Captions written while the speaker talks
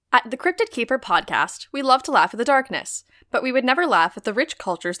At the Cryptid Keeper podcast, we love to laugh at the darkness, but we would never laugh at the rich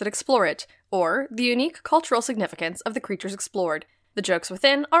cultures that explore it, or the unique cultural significance of the creatures explored. The jokes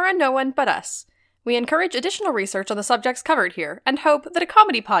within are on no one but us. We encourage additional research on the subjects covered here, and hope that a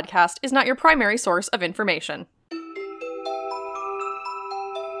comedy podcast is not your primary source of information.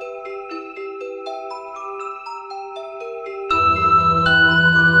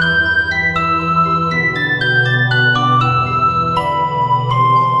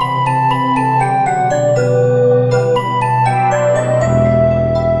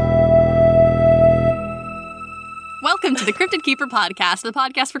 Welcome to the Cryptid Keeper podcast, the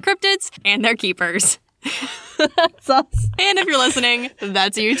podcast for cryptids and their keepers. That's us. And if you're listening,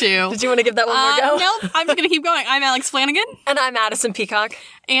 that's you too. Did you want to give that one more go? No, I'm just going to keep going. I'm Alex Flanagan. And I'm Addison Peacock.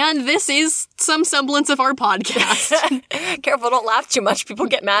 And this is some semblance of our podcast. Careful, don't laugh too much. People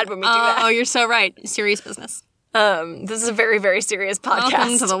get mad when we do that. Oh, you're so right. Serious business. This is a very, very serious podcast.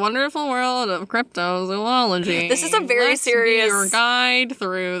 Welcome to the wonderful world of cryptozoology. This is a very serious... Be your guide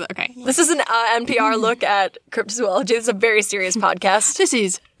through the... Okay. This is an NPR look at cryptozoology. This is a very serious podcast. This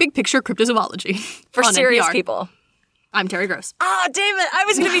is Big Picture Cryptozoology. For serious NPR. people. I'm Terry Gross. Ah, damn it. I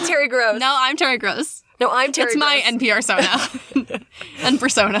was going to be Terry Gross. No, I'm Terry Gross. No, I'm Terry It's Gross. my NPR sona. And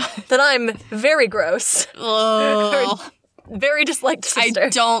persona. Then I'm very gross. Oh. Very disliked sister. I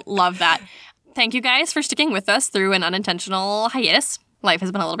don't love that. Thank you guys for sticking with us through an unintentional hiatus. Life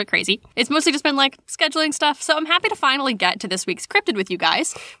has been a little bit crazy. It's mostly just been like scheduling stuff, so I'm happy to finally get to this week's cryptid with you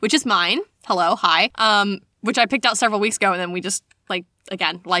guys, which is mine. Hello, hi. Which I picked out several weeks ago, and then we just, like,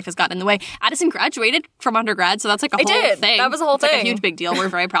 again, life has gotten in the way. Addison graduated from undergrad, so that's like a whole thing. That was a whole thing. Like a huge big deal. We're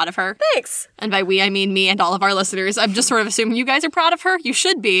very proud of her. Thanks. And by we, I mean me and all of our listeners. I'm just sort of assuming you guys are proud of her. You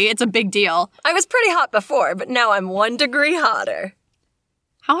should be. It's a big deal. I was pretty hot before, but now I'm 1 degree hotter.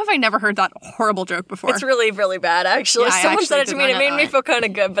 How have I never heard that horrible joke before? It's really, really bad, actually. Yeah, Someone said it to me, and it made me feel kind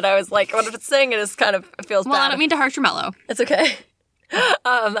of good, but I was like, what if it's saying it is kind of feels bad? Well, I don't mean to hurt your mellow. It's okay. But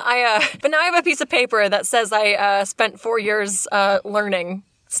now I have a piece of paper that says I spent 4 years learning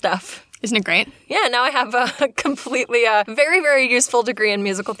stuff. Isn't it great? Yeah, now I have a completely, very, very useful degree in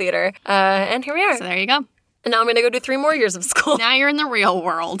musical theater. And here we are. So there you go. And now I'm going to go do 3 more years of school. Now you're in the real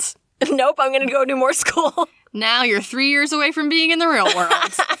world. Nope, I'm going to go do more school. Now you're 3 years away from being in the real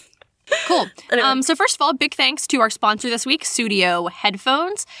world. Cool. Anyway. So first of all, big thanks to our sponsor this week, Studio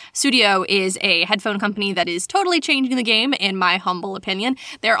Headphones. Studio is a headphone company that is totally changing the game, in my humble opinion.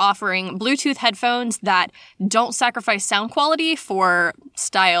 They're offering Bluetooth headphones that don't sacrifice sound quality for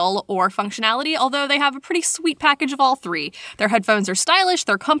style or functionality, although they have a pretty sweet package of all three. Their headphones are stylish,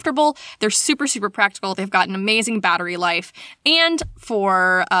 they're comfortable, they're super, super practical, they've got an amazing battery life, and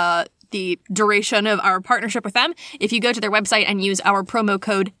for the duration of our partnership with them, if you go to their website and use our promo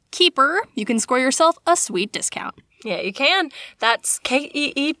code KEEPER, you can score yourself a sweet discount. Yeah, you can. That's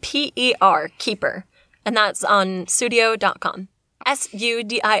Keeper, Keeper. And that's on studio.com.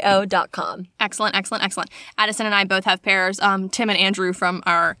 SUDIO.com. Excellent, excellent, excellent. Addison and I both have pairs. Tim and Andrew from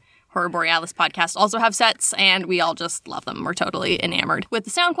our Horror Borealis podcast also have sets, and we all just love them. We're totally enamored with the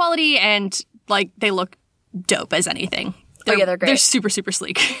sound quality, and, like, they look dope as anything. Yeah, they're great. They're super, super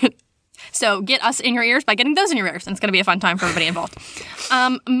sleek. So get us in your ears by getting those in your ears, and it's going to be a fun time for everybody involved.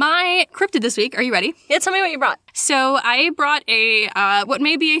 My cryptid this week, are you ready? Yeah, tell me what you brought. So I brought a what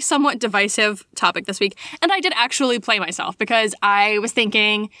may be a somewhat divisive topic this week, and I did actually play myself because I was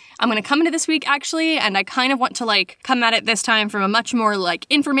thinking I'm going to come into this week actually, and I kind of want to like come at it this time from a much more like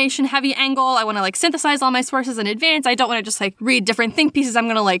information heavy angle. I want to like synthesize all my sources in advance. I don't want to just like read different think pieces. I'm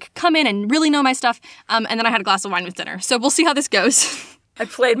going to like come in and really know my stuff. And then I had a glass of wine with dinner. So we'll see how this goes. I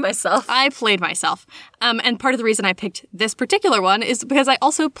played myself. And part of the reason I picked this particular one is because I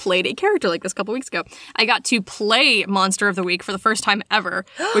also played a character like this a couple weeks ago. I got to play Monster of the Week for the first time ever,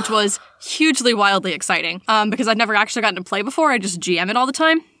 which was hugely, wildly exciting. Because I'd never actually gotten to play before. I just GM it all the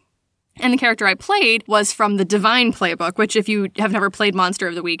time. And the character I played was from the Divine Playbook, which if you have never played Monster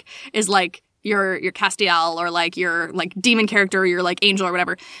of the Week is like your Castiel or like your like demon character or your like angel or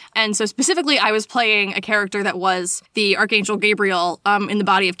whatever. And so specifically I was playing a character that was the Archangel Gabriel in the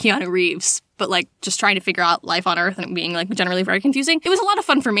body of Keanu Reeves, but like just trying to figure out life on Earth and it being like generally very confusing. It was a lot of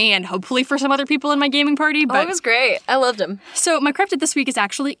fun for me and hopefully for some other people in my gaming party. But it was great. I loved him. So my cryptid this week is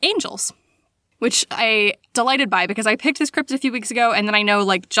actually angels, which I delighted by because I picked this cryptid a few weeks ago, and then I know,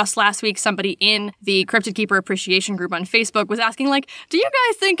 like, just last week, somebody in the Cryptid Keeper Appreciation group on Facebook was asking, like, do you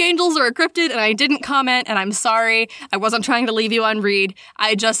guys think angels are a cryptid? And I didn't comment, and I'm sorry. I wasn't trying to leave you on read.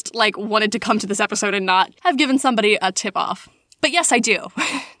 I just, like, wanted to come to this episode and not have given somebody a tip-off. But yes, I do.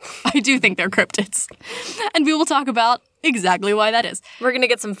 I do think they're cryptids. And we will talk about exactly why that is. We're going to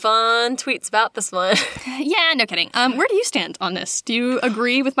get some fun tweets about this one. Yeah, no kidding. Where do you stand on this? Do you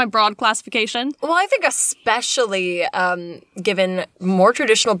agree with my broad classification? Well, I think especially given more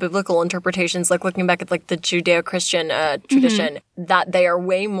traditional biblical interpretations, like looking back at like the Judeo-Christian tradition, that they are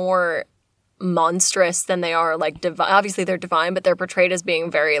way more monstrous than they are like divine. Obviously, they're divine, but they're portrayed as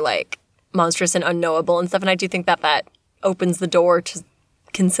being very like monstrous and unknowable and stuff. And I do think that opens the door to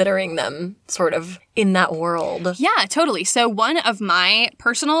considering them sort of in that world. Yeah, totally. So one of my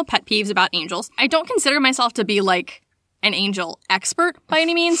personal pet peeves about angels, I don't consider myself to be like an angel expert by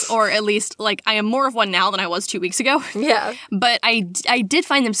any means, or at least like I am more of one now than I was 2 weeks ago. Yeah. But I did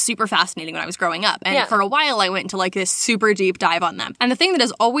find them super fascinating when I was growing up. And for a while I went into like this super deep dive on them. And the thing that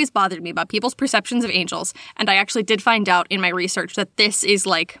has always bothered me about people's perceptions of angels, and I actually did find out in my research that this is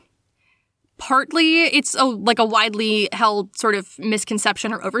like partly, it's a widely held sort of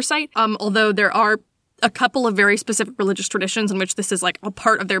misconception or oversight, although there are a couple of very specific religious traditions in which this is like a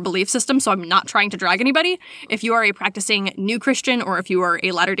part of their belief system, so I'm not trying to drag anybody. If you are a practicing new Christian or if you are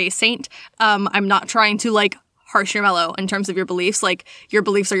a Latter-day Saint, I'm not trying to like harsh your mellow in terms of your beliefs. Like, your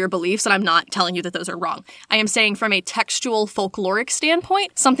beliefs are your beliefs, and I'm not telling you that those are wrong. I am saying from a textual folkloric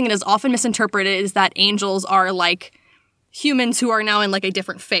standpoint, something that is often misinterpreted is that angels are like humans who are now in like a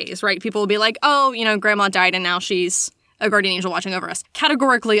different phase, right? People will be like, oh, you know, grandma died and now she's a guardian angel watching over us.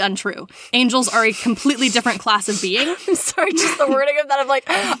 Categorically untrue. Angels are a completely different class of being. I'm sorry, just the wording of that. I'm like,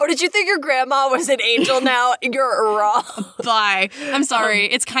 oh, did you think your grandma was an angel now? You're wrong. Bye. I'm sorry.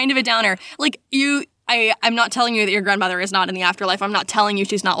 It's kind of a downer. Like, I'm not telling you that your grandmother is not in the afterlife. I'm not telling you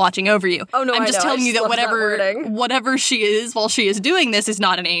she's not watching over you. Oh, no, I'm just telling you that whatever she is while she is doing this is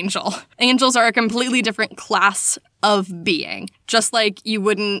not an angel. Angels are a completely different class of being. Just like you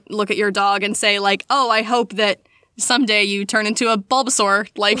wouldn't look at your dog and say like, oh, I hope that someday you turn into a Bulbasaur.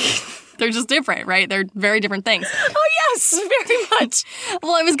 Like, they're just different, right? They're very different things. Oh, yes, very much.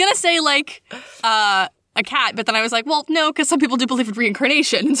 Well, I was going to say like, a cat, but then I was like, well, no, because some people do believe in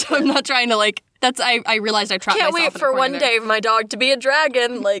reincarnation, and so I'm not trying to like. I realized I trapped myself. Can't wait for one day for my dog to be a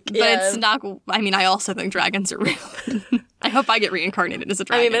dragon. Like, but it's not. I mean, I also think dragons are real. I hope I get reincarnated as a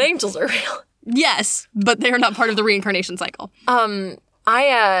dragon. I mean, but angels are real. Yes, but they are not part of the reincarnation cycle.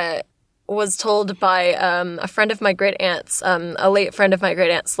 I was told by a friend of my great aunt's, a late friend of my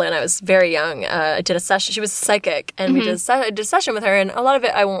great aunt's, when I was very young. I did a session. She was psychic, and we did a session with her, and a lot of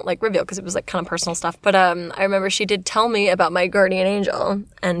it I won't like reveal because it was like kind of personal stuff. But I remember she did tell me about my guardian angel,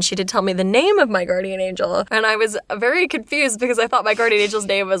 and she did tell me the name of my guardian angel, and I was very confused because I thought my guardian angel's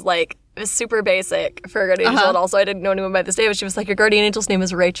name was like super basic for a guardian angel, and also I didn't know anyone by this name. But she was like, your guardian angel's name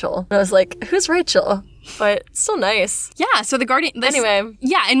is Rachel, and I was like, who's Rachel? But still nice. Yeah, so the guardian... Anyway.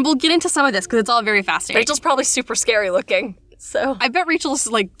 Yeah, and we'll get into some of this because it's all very fascinating. Rachel's probably super scary looking, so... I bet Rachel's,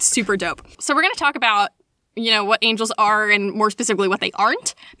 like, super dope. So we're going to talk about, you know, what angels are and more specifically what they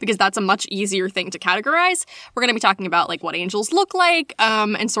aren't, because that's a much easier thing to categorize. We're going to be talking about, like, what angels look like,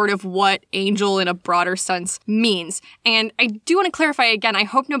 and sort of what angel in a broader sense means. And I do want to clarify again, I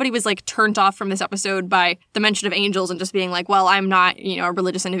hope nobody was, like, turned off from this episode by the mention of angels and just being like, well, I'm not, you know, a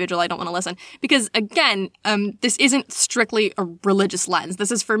religious individual, I don't want to listen. Because, again, this isn't strictly a religious lens. This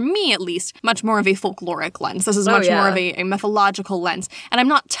is, for me at least, much more of a folkloric lens. This is much more of a mythological lens. And I'm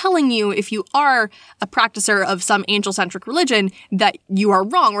not telling you, if you are a practitioner of some angel-centric religion, that you are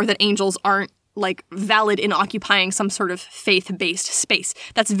wrong or that angels aren't like valid in occupying some sort of faith-based space.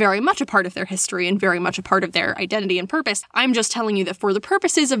 That's very much a part of their history and very much a part of their identity and purpose. I'm just telling you that for the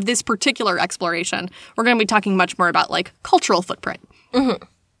purposes of this particular exploration, we're going to be talking much more about like cultural footprint.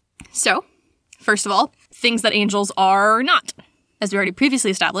 So, first of all, things that angels are not. As we already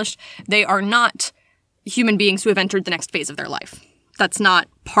previously established, they are not human beings who have entered the next phase of their life. That's not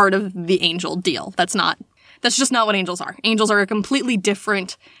part of the angel deal. That's just not what angels are. Angels are a completely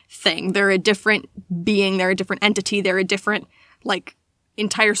different thing. They're a different being. They're a different entity. They're a different, like,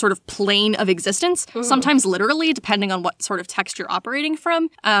 entire sort of plane of existence. Sometimes literally, depending on what sort of text you're operating from.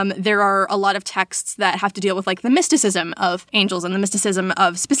 There are a lot of texts that have to deal with, like, the mysticism of angels and the mysticism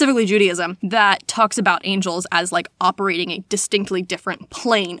of specifically Judaism that talks about angels as, like, operating a distinctly different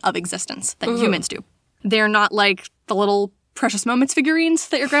plane of existence than humans do. They're not like the little Precious Moments figurines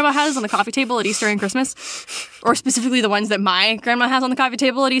that your grandma has on the coffee table at Easter and Christmas, or specifically the ones that my grandma has on the coffee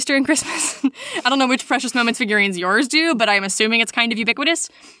table at Easter and Christmas. I don't know which Precious Moments figurines yours do, but I'm assuming it's kind of ubiquitous.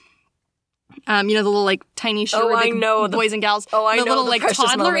 You know, the little, like, tiny, boys and gals. Oh, I know the little, like,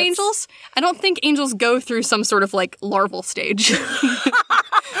 toddler moments. angels. I don't think angels go through some sort of, like, larval stage.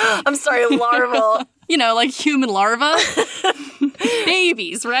 I'm sorry, larval. You know, like human larva.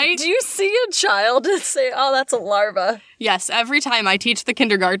 babies, right? Do you see a child and say, oh, that's a larva? Yes, every time I teach the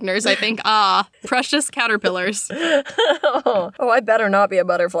kindergartners, I think, precious caterpillars. Oh, I better not be a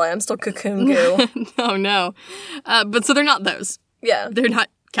butterfly. I'm still cocoon goo. Oh, no. But so they're not those. Yeah. They're not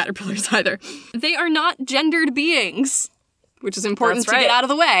caterpillars either. They are not gendered beings, which is important to get out of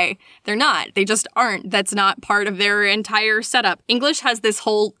the way. They're not. They just aren't. That's not part of their entire setup. English has this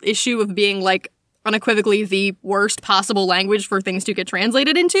whole issue of being, like, unequivocally the worst possible language for things to get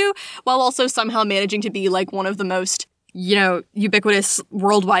translated into, while also somehow managing to be, like, one of the most, you know, ubiquitous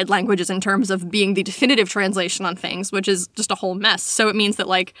worldwide languages in terms of being the definitive translation on things, which is just a whole mess. So it means that,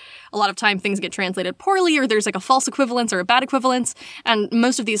 like, a lot of time things get translated poorly, or there's, like, a false equivalence or a bad equivalence, and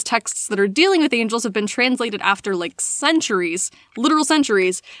most of these texts that are dealing with angels have been translated after, like, centuries, literal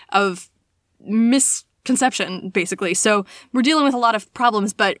centuries of misconception, basically. So we're dealing with a lot of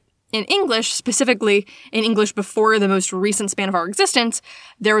problems, but in English, specifically in English before the most recent span of our existence,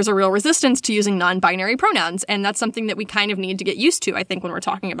 there was a real resistance to using non-binary pronouns. And that's something that we kind of need to get used to, I think, when we're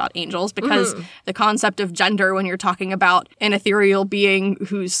talking about angels, because the concept of gender, when you're talking about an ethereal being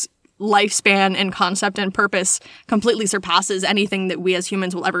whose lifespan and concept and purpose completely surpasses anything that we as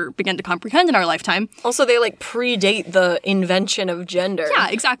humans will ever begin to comprehend in our lifetime. Also, they, like, predate the invention of gender. Yeah,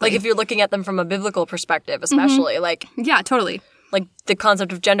 exactly. Like, if you're looking at them from a biblical perspective, especially, like... Yeah, totally. Like, the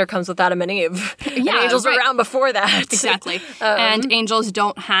concept of gender comes with Adam and Eve. Yeah, and angels were around before that. Exactly. And angels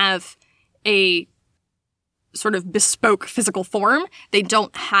don't have a sort of bespoke physical form. They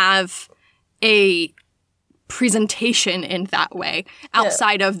don't have a presentation in that way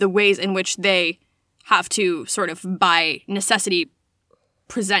outside of the ways in which they have to sort of, by necessity,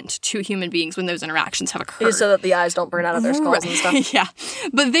 present to human beings when those interactions have occurred. So that the eyes don't burn out of their skulls and stuff. Yeah.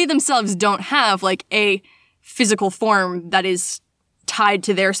 But they themselves don't have, like, a physical form that is tied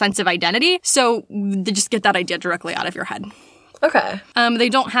to their sense of identity. So they just get that idea directly out of your head. Okay. They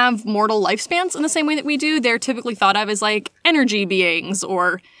don't have mortal lifespans in the same way that we do. They're typically thought of as, like, energy beings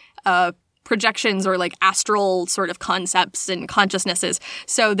or projections or, like, astral sort of concepts and consciousnesses.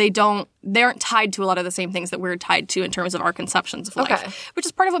 So they aren't tied to a lot of the same things that we're tied to in terms of our conceptions of life, which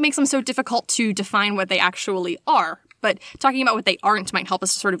is part of what makes them so difficult to define what they actually are. But talking about what they aren't might help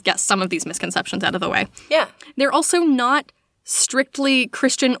us to sort of get some of these misconceptions out of the way. Yeah. They're also not strictly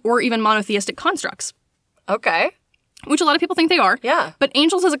Christian or even monotheistic constructs. Okay. Which a lot of people think they are. Yeah. But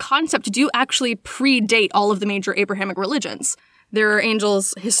angels as a concept do actually predate all of the major Abrahamic religions. There are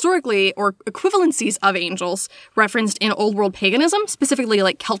angels historically, or equivalencies of angels, referenced in Old World paganism, specifically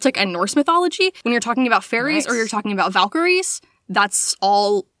like Celtic and Norse mythology. When you're talking about fairies or you're talking about Valkyries, that's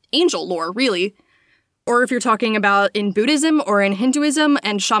all angel lore, really. Or if you're talking about in Buddhism or in Hinduism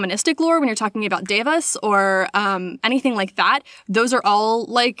and shamanistic lore, when you're talking about devas or anything like that, those are all,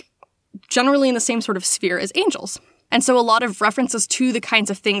 like, generally in the same sort of sphere as angels. And so a lot of references to the kinds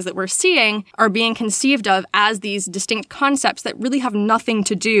of things that we're seeing are being conceived of as these distinct concepts that really have nothing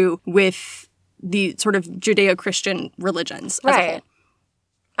to do with the sort of Judeo-Christian religions as a whole.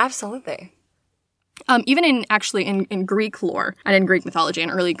 Absolutely. Even in Greek lore and in Greek mythology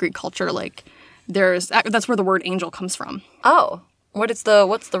and early Greek culture, like, that's where the word angel comes from. Oh, what's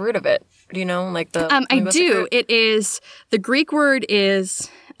the root of it? Do you know, like the? I do. Root? It is, the Greek word is.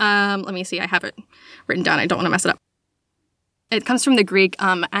 Let me see. I have it written down. I don't want to mess it up. It comes from the Greek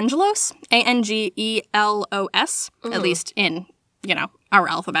angelos, Angelos, at least in, our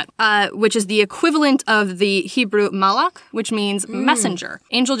alphabet, which is the equivalent of the Hebrew malach, which means messenger.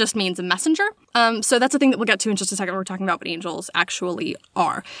 Angel just means messenger. So that's a thing that we'll get to in just a second. We're talking about what angels actually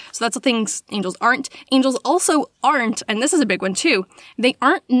are. So that's the things angels aren't. Angels also aren't, and this is a big one too, they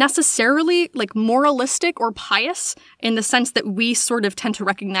aren't necessarily like moralistic or pious in the sense that we sort of tend to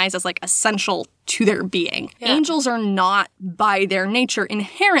recognize as like essential to their being. Yeah. Angels are not by their nature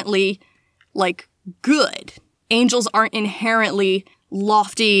inherently like good. Angels aren't inherently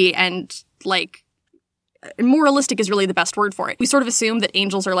lofty and, like, moralistic is really the best word for it. We sort of assume that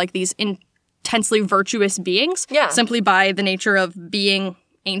angels are, like, these intensely virtuous beings simply by the nature of being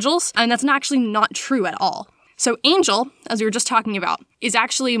angels, and that's actually not true at all. So angel, as we were just talking about, is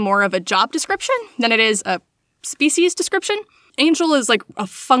actually more of a job description than it is a species description. Angel is, like, a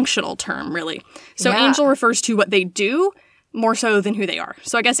functional term, really. So angel refers to what they do more so than who they are.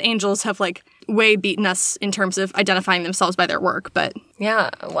 So I guess angels have, like, way beaten us in terms of identifying themselves by their work, but... Yeah,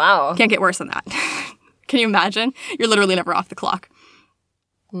 wow. Can't get worse than that. Can you imagine? You're literally never off the clock.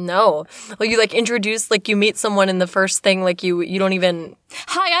 No. Well, you, like, introduce, like, you meet someone in the first thing, like, you don't even...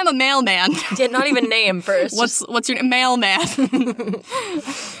 Hi, I'm a mailman. Yeah, not even name first. What's your name? Mailman.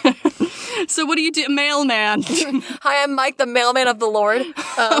 So what do you do? Mailman. Hi, I'm Mike, the mailman of the Lord.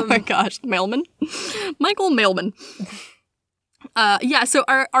 Oh my gosh, mailman. Michael Mailman. So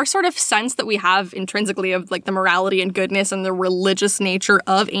our sort of sense that we have intrinsically of like the morality and goodness and the religious nature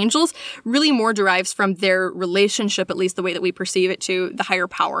of angels really more derives from their relationship, at least the way that we perceive it, to the higher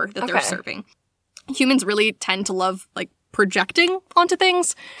power that they're serving. Humans really tend to love like projecting onto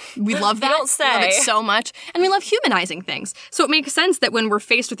things. We love that. You don't say. We love it so much. And we love humanizing things. So it makes sense that when we're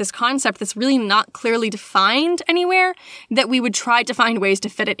faced with this concept that's really not clearly defined anywhere, that we would try to find ways to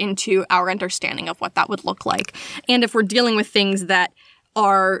fit it into our understanding of what that would look like. And if we're dealing with things that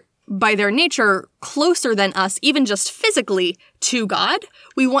are by their nature closer than us, even just physically, to God,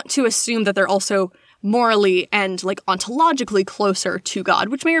 we want to assume that they're also morally and like ontologically closer to God,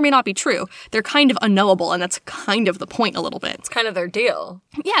 which may or may not be true. They're kind of unknowable, and that's kind of the point a little bit. It's kind of their deal.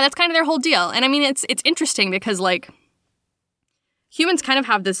 Yeah, that's kind of their whole deal. And I mean, it's interesting because like humans kind of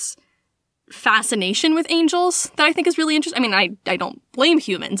have this fascination with angels that I think is really interesting. I mean, I don't blame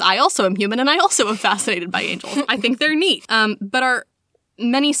humans. I also am human, and I also am fascinated by angels. I think they're neat. But our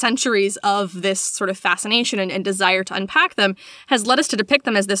many centuries of this sort of fascination and desire to unpack them has led us to depict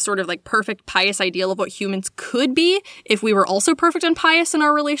them as this sort of like perfect, pious ideal of what humans could be if we were also perfect and pious in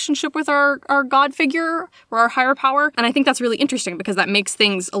our relationship with our God figure or our higher power. And I think that's really interesting because that makes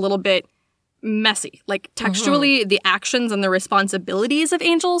things a little bit messy. Like textually, the actions and the responsibilities of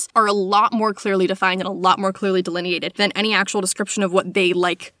angels are a lot more clearly defined and a lot more clearly delineated than any actual description of what they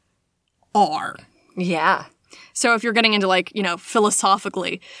like are. Yeah. So if you're getting into like, you know,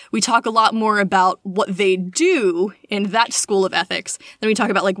 philosophically, we talk a lot more about what they do in that school of ethics than we talk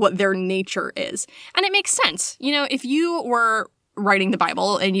about like what their nature is. And it makes sense. You know, if you were writing the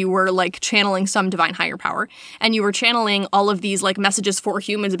Bible and you were like channeling some divine higher power and you were channeling all of these like messages for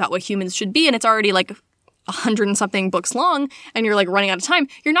humans about what humans should be, and it's already like 100 and something books long and you're like running out of time,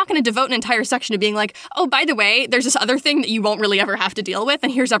 you're not going to devote an entire section to being like, oh, by the way, there's this other thing that you won't really ever have to deal with,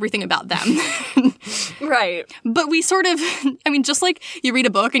 and here's everything about them. Right. But we sort of, I mean, just like you read a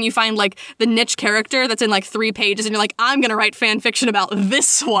book and you find like the niche character that's in like 3 pages and you're like, I'm going to write fan fiction about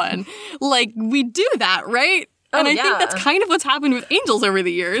this one. Like, we do that, right? And I think that's kind of what's happened with angels over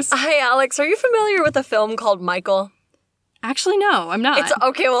the years. Hi, Alex. Are you familiar with a film called Michael? Actually, no, I'm not. It's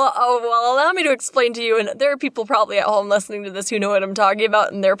okay. Well, allow me to explain to you. And there are people probably at home listening to this who know what I'm talking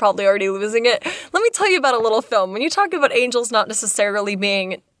about, and they're probably already losing it. Let me tell you about a little film. When you talk about angels not necessarily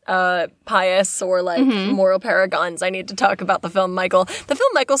being pious or like moral paragons, I need to talk about the film Michael. The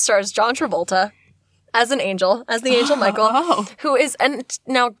film Michael stars John Travolta as an angel, as the angel Michael, who is, and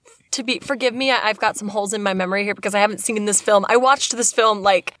now forgive me, I've got some holes in my memory here because I haven't seen this film. I watched this film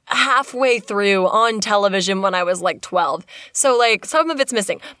like halfway through on television when I was like 12. So like some of it's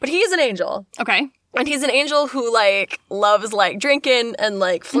missing, but he is an angel. Okay. And he's an angel who, like, loves, like, drinking and,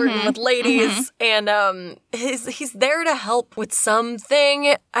 like, flirting with ladies. And he's there to help with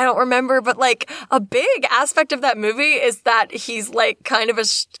something. I don't remember. But, like, a big aspect of that movie is that he's, like, kind of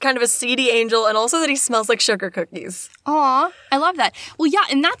a seedy angel, and also that he smells like sugar cookies. Aw, I love that. Well, yeah,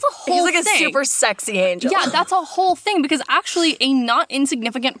 and that's a whole thing. He's, like, a super sexy angel. Yeah, that's a whole thing, because actually a not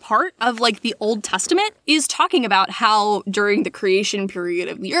insignificant part of, like, the Old Testament is talking about how during the creation period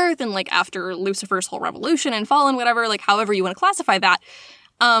of the earth and, like, after Lucifer's whole revolution and fall and whatever, like, however you want to classify that,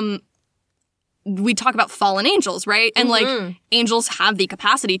 we talk about fallen angels, right? And, like, angels have the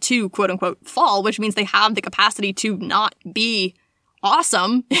capacity to, quote-unquote, fall, which means they have the capacity to not be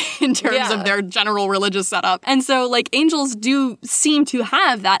awesome in terms of their general religious setup. And so, like, angels do seem to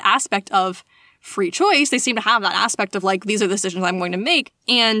have that aspect of free choice. They seem to have that aspect of, like, these are the decisions I'm going to make.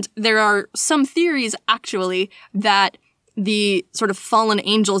 And there are some theories, actually, that the sort of fallen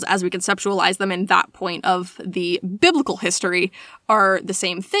angels, as we conceptualize them in that point of the biblical history, are the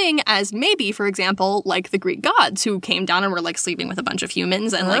same thing as maybe, for example, like the Greek gods who came down and were like sleeping with a bunch of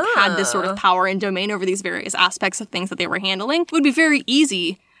humans and like had this sort of power and domain over these various aspects of things that they were handling. It would be very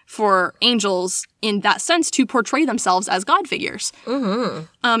easy for angels in that sense to portray themselves as god figures. And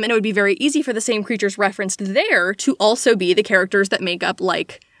it would be very easy for the same creatures referenced there to also be the characters that make up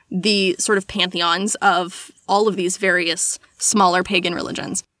like the sort of pantheons of all of these various smaller pagan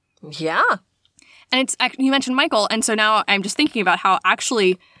religions. Yeah. And it's, you mentioned Michael, and so now I'm just thinking about how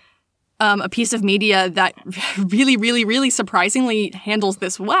actually a piece of media that really, really, really surprisingly handles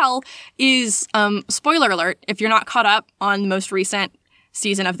this well is, spoiler alert, if you're not caught up on the most recent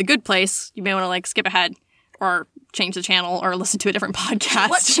season of The Good Place, you may want to like skip ahead or change the channel or listen to a different podcast.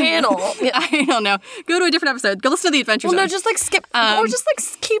 What channel? I don't know. Go to a different episode. Go listen to The Adventure Zone. No, just like skip, or just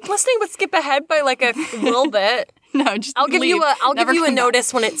like keep listening, but skip ahead by like a little bit. No, just I'll give leave. you a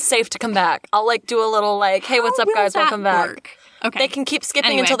notice when it's safe to come back. I'll like do a little like, hey, what's up, guys? Welcome back. Work? Okay. They can keep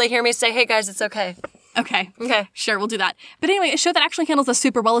skipping until they hear me say, hey, guys, it's okay. Okay. Sure, we'll do that. But anyway, a show that actually handles this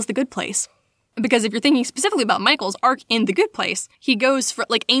super well is The Good Place. Because if you're thinking specifically about Michael's arc in The Good Place, he goes for,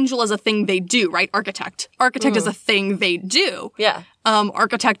 like, angel is a thing they do, right? Architect. Architect is a thing they do. Yeah.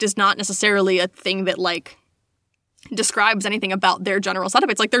 Architect is not necessarily a thing that, like, describes anything about their general setup.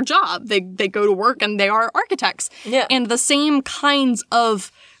 It's like their job. They go to work and they are architects. Yeah. And the same kinds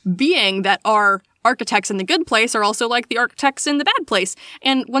of being that are architects in The Good Place are also like the architects in The Bad Place.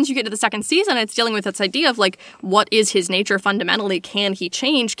 And once you get to the second season, it's dealing with this idea of, like, what is his nature fundamentally? Can he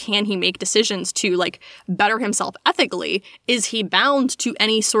change? Can he make decisions to, like, better himself ethically? Is he bound to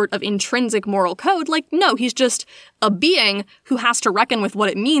any sort of intrinsic moral code? Like, no, he's just a being who has to reckon with what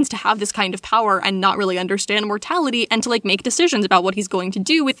it means to have this kind of power and not really understand mortality and to, like, make decisions about what he's going to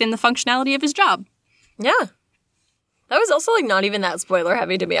do within the functionality of his job. Yeah. That was also, like, not even that spoiler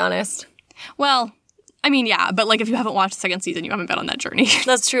heavy, to be honest. Well, I mean, yeah, but, like, if you haven't watched the second season, you haven't been on that journey.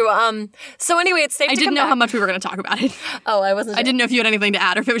 That's true. So anyway, it's safe to come back. I didn't know how much we were going to talk about it. Oh, I wasn't sure. I didn't know if you had anything to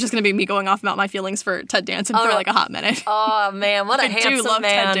add or if it was just going to be me going off about my feelings for Ted Danson for, like, a hot minute. Oh, man, what a handsome man. I do love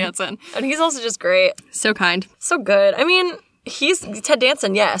Ted Danson. And he's also just great. So kind. So good. I mean, he's Ted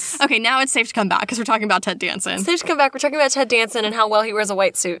Danson, yes. Okay, now it's safe to come back because we're talking about Ted Danson. It's safe to come back. We're talking about Ted Danson and how well he wears a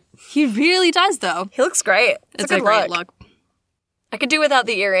white suit. He really does, though. He looks great. It's a great look. I could do without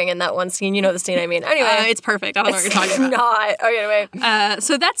the earring in that one scene. You know the scene I mean. Anyway. It's perfect. I don't know what you're talking about. Not. Okay, anyway.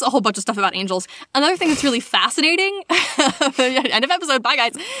 So that's a whole bunch of stuff about angels. Another thing that's really fascinating, end of episode, bye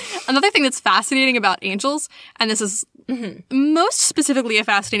guys. Another thing that's fascinating about angels, and this is most specifically a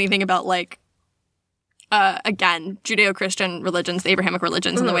fascinating thing about, like, again, Judeo-Christian religions, the Abrahamic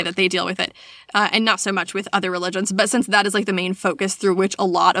religions, and the way that they deal with it, and not so much with other religions. But since that is, like, the main focus through which a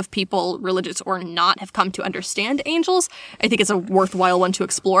lot of people, religious or not, have come to understand angels, I think it's a worthwhile one to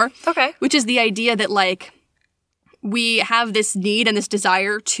explore. Okay. Which is the idea that, like, we have this need and this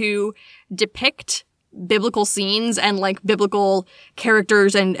desire to depict biblical scenes and, like, biblical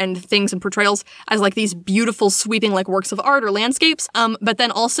characters and things and portrayals as, like, these beautiful, sweeping, like, works of art or landscapes. But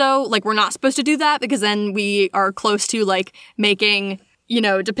then also, like, we're not supposed to do that because then we are close to, like, making, you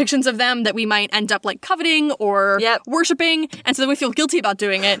know, depictions of them that we might end up, like, coveting or worshiping. And so then we feel guilty about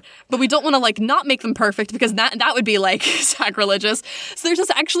doing it. But we don't want to, like, not make them perfect because that would be, like, sacrilegious. So there's this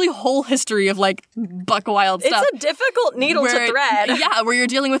actually whole history of, like, buck wild stuff. It's a difficult needle to thread. Yeah, where you're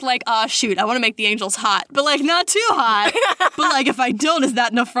dealing with, like, shoot, I want to make the angels hot. But, like, not too hot. But, like, if I don't, is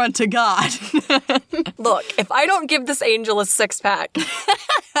that an affront to God? Look, if I don't give this angel a six-pack,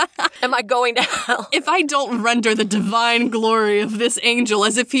 am I going to hell? If I don't render the divine glory of this angel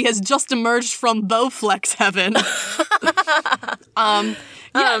as if he has just emerged from Bowflex heaven.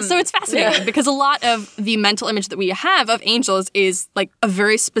 So it's fascinating because a lot of the mental image that we have of angels is, like, a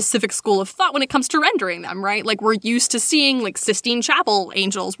very specific school of thought when it comes to rendering them, right? Like, we're used to seeing, like, Sistine Chapel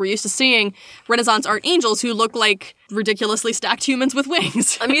angels. We're used to seeing Renaissance art angels who look like ridiculously stacked humans with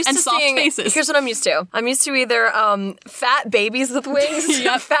wings. I'm used and to soft seeing, faces. Here's what I'm used to. I'm used to either fat babies with wings,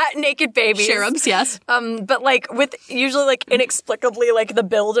 fat naked babies. Cherubs, yes. But, like, with usually, like, inexplicably, like, the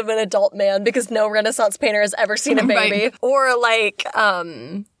build of an adult man because no Renaissance painter has ever seen a baby. Right. Or, like,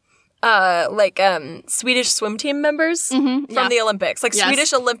 Swedish swim team members from the Olympics. Like,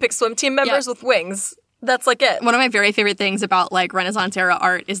 Swedish Olympic swim team members with wings. That's, like, it. One of my very favorite things about, like, Renaissance era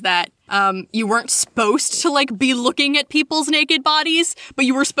art is that you weren't supposed to, like, be looking at people's naked bodies, but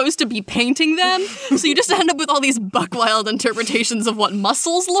you were supposed to be painting them. So you just end up with all these buck wild interpretations of what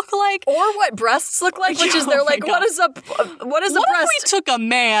muscles look like. Or what breasts look like, which is they're like, what is a breast? What if we took a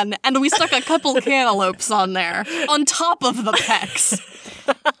man and we stuck a couple cantaloupes on there, on top of the pecs?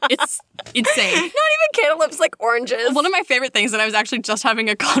 It's insane. Not even cantaloupes, like oranges. One of my favorite things, and I was actually just having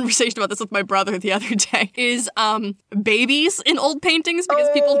a conversation about this with my brother the other day, is babies in old paintings, because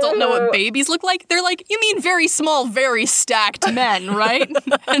people don't know what babies look like. They're like, you mean very small, very stacked men, right?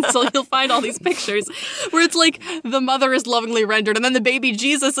 And so you'll find all these pictures where it's like the mother is lovingly rendered, and then the baby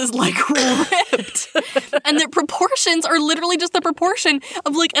Jesus is, like, ripped. And their proportions are literally just the proportion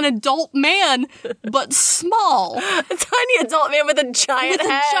of, like, an adult man, but small. A tiny adult man with a giant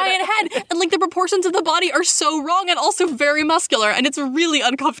head. And, like, the proportions of the body are so wrong and also very muscular, and it's really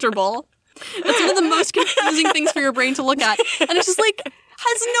uncomfortable. It's one of the most confusing things for your brain to look at. And it's just like,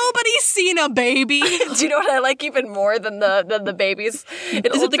 has nobody seen a baby? Do you know what I like even more than the babies?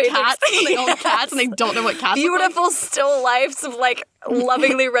 Is it the cats? They own cats and they don't know what cats Beautiful look like? still lifes of, like,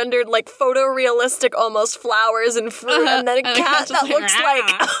 lovingly rendered, like, photorealistic almost flowers and fruit, and then a cat that looks like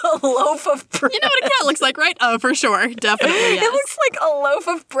a loaf of bread. You know what a cat looks like, right? Oh, for sure. Definitely, yes. It looks like a loaf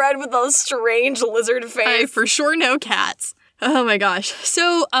of bread with a strange lizard face. I for sure know cats. Oh my gosh.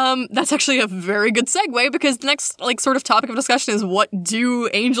 So, that's actually a very good segue because the next, like, sort of topic of discussion is what do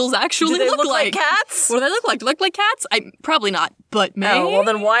angels actually look like cats? What do they look like? Do they look like cats? Probably not, but maybe. Oh, well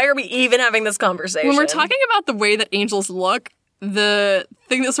then why are we even having this conversation? When we're talking about the way that angels look, the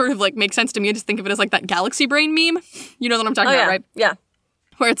thing that sort of, like, makes sense to me, I just think of it as, like, that galaxy brain meme. You know what I'm talking about, right? Yeah.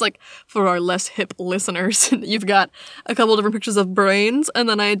 Where it's like, for our less hip listeners, you've got a couple different pictures of brains and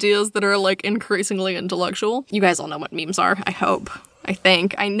then ideas that are, like, increasingly intellectual. You guys all know what memes are, I hope. I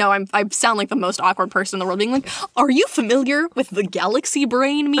think. I know I sound like the most awkward person in the world being like, are you familiar with the galaxy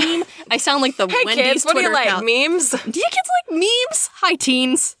brain meme? I sound like the hey Wendy's kids, what do Twitter you like, account. memes? Do you kids like memes? Hi,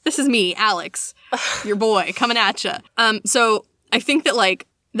 teens. This is me, Alex, your boy, coming at ya. So I think that, like,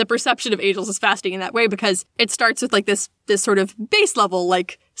 the perception of angels is fascinating in that way because it starts with, like, this sort of base level,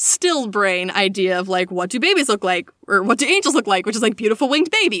 like, still brain idea of, like, what do babies look like? Or what do angels look like? Which is, like, beautiful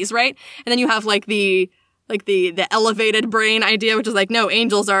winged babies, right? And then you have, like, the elevated brain idea, which is like, no,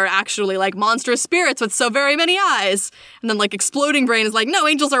 angels are actually like monstrous spirits with so very many eyes. And then like exploding brain is like, no,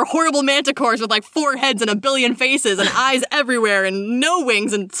 angels are horrible manticores with like 4 heads and a billion faces and eyes everywhere and no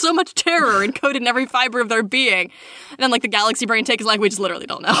wings and so much terror encoded in every fiber of their being. And then like the galaxy brain take is like, we just literally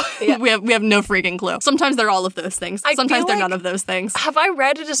don't know. Yeah. we have no freaking clue. Sometimes they're all of those things. Sometimes they're none of those things. Have I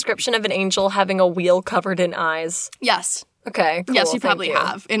read a description of an angel having a wheel covered in eyes? Yes. Okay, cool. Yes, you probably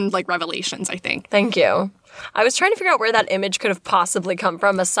have in like Revelations, I think. Thank you. I was trying to figure out where that image could have possibly come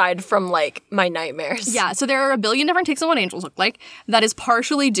from aside from like my nightmares. Yeah, so there are a billion different takes on what angels look like. That is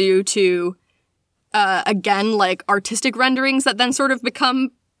partially due to, again, like artistic renderings that then sort of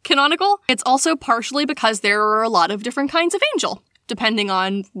become canonical. It's also partially because there are a lot of different kinds of angel, depending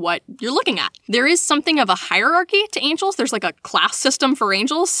on what you're looking at. There is something of a hierarchy to angels. There's like a class system for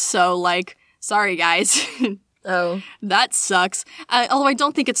angels. So like, sorry guys. Oh. That sucks. Although I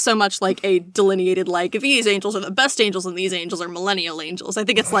don't think it's so much like a delineated, like, these angels are the best angels and these angels are millennial angels. I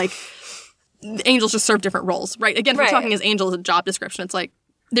think it's like, angels just serve different roles, right? Again, if we're talking as angels, a job description, it's like,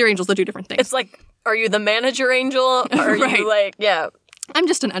 they're angels that do different things. It's like, are you the manager angel? Or are you like, yeah. I'm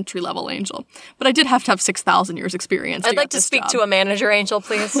just an entry-level angel. But I did have to have 6,000 years experience. I'd like to speak to a manager angel,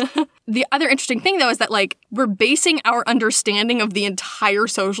 please. The other interesting thing, though, is that, like, we're basing our understanding of the entire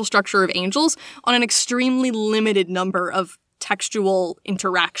social structure of angels on an extremely limited number of textual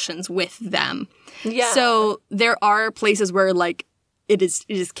interactions with them. Yeah. So there are places where, like, it is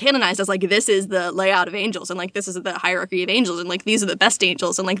canonized as, like, this is the layout of angels, and, like, this is the hierarchy of angels, and, like, these are the best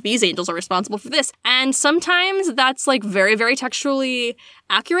angels, and, like, these angels are responsible for this. And sometimes that's, like, very, very textually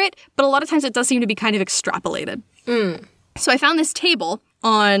accurate, but a lot of times it does seem to be kind of extrapolated. So I found this table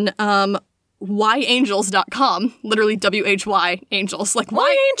on whyangels.com, literally WHY angels, like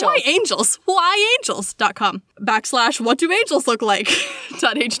why angels? Whyangels.com / what do angels look like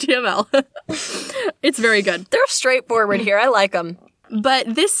 .html. It's very good. They're straightforward here. I like them.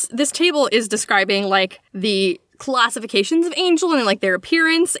 But this table is describing like the classifications of angel and like their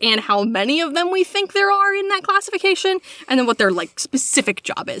appearance and how many of them we think there are in that classification and then what their like specific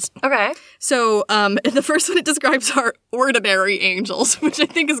job is. Okay. So the first one it describes are ordinary angels, which I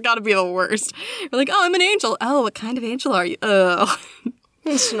think has got to be the worst. We're like, oh, I'm an angel. Oh, what kind of angel are you? Oh.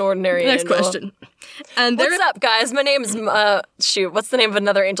 It's an ordinary Next angel. question. And what's up, guys? My name's, what's the name of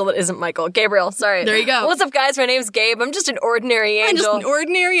another angel that isn't Michael? Gabriel, sorry. There you go. What's up, guys? My name's Gabe. I'm just an ordinary angel. I'm just an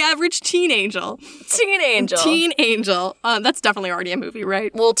ordinary, average teen angel. Teen angel. Teen angel. That's definitely already a movie,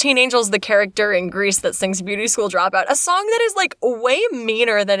 right? Well, Teen Angel's the character in Grease that sings Beauty School Dropout, a song that is, like, way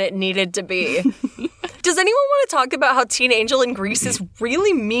meaner than it needed to be. Does anyone want to talk about how Teen Angel in Grease is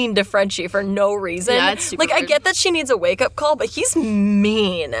really mean to Frenchie for no reason? Yeah, it's super Like, weird. I get that she needs a wake-up call, but he's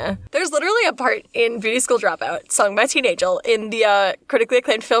mean. There's literally a part in Beauty School Dropout, sung by Teen Angel, in the critically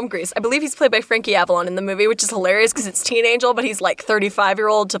acclaimed film Grease. I believe he's played by Frankie Avalon in the movie, which is hilarious because it's Teen Angel, but he's like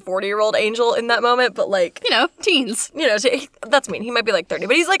 35-year-old to 40-year-old Angel in that moment, but like... You know, teens. You know, that's mean. He might be like 30,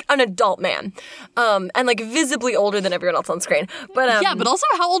 but he's like an adult man. And like visibly older than everyone else on screen. But yeah, but also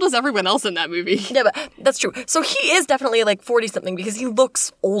how old was everyone else in that movie? Yeah, but that's true. So he is definitely like 40-something because he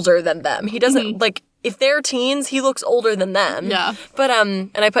looks older than them. He doesn't, like, if they're teens, he looks older than them. Yeah. But,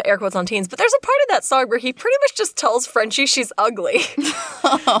 and I put air quotes on teens, but there's a part of that song where he pretty much just tells Frenchie she's ugly.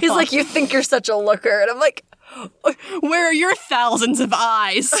 He's like, you think you're such a looker. And I'm like, where are your thousands of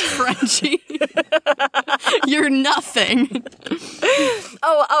eyes, Frenchie? You're nothing.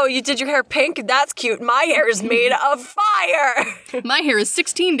 Oh, you did your hair pink? That's cute. My hair is made of fire. My hair is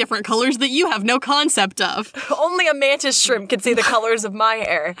 16 different colors that you have no concept of. Only a mantis shrimp can see the colors of my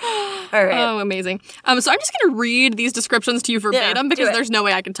hair. All right. Oh, amazing. So I'm just going to read these descriptions to you verbatim because there's no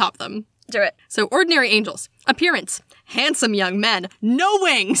way I can top them. Do it. So, ordinary angels. Appearance. Handsome young men. No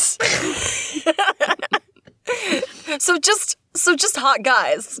wings. So just hot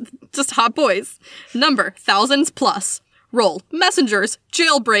guys. Just hot boys. Number, thousands plus. Role, messengers,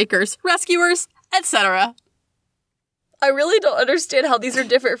 jailbreakers, rescuers, etc. I really don't understand how these are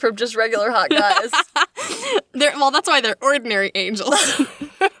different from just regular hot guys. That's why they're ordinary angels.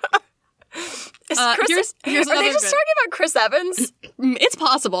 Here's another are they just good. talking about Chris Evans? It's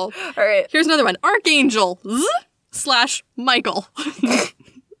possible. All right. Here's another one. Archangel / Michael.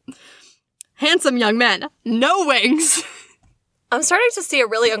 Handsome young men. No wings. I'm starting to see a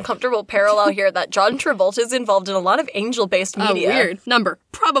really uncomfortable parallel here that John Travolta is involved in a lot of angel-based media. Oh, weird. Number,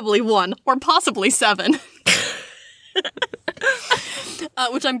 probably 1 or possibly 7.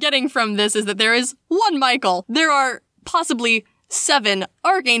 Which I'm getting from this is that there is 1 Michael. There are possibly 7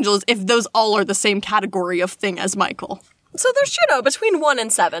 archangels if those all are the same category of thing as Michael. So there's, between 1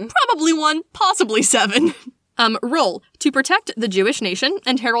 and 7. Probably 1, possibly 7. Role, to protect the Jewish nation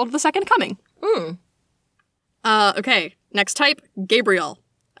and herald the second coming. Okay, next type, Gabriel.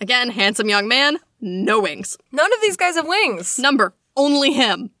 Again, handsome young man, no wings. None of these guys have wings. Number, only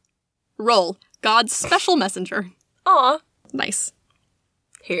him. Role, God's special messenger. Aw. Nice.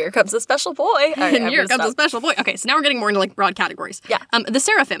 Here comes a special boy. All right, And here comes a special boy. Okay, so now we're getting more into like broad categories. Yeah. The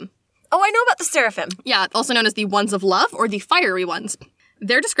seraphim. Oh, I know about the seraphim. Yeah, also known as the ones of love or the fiery ones.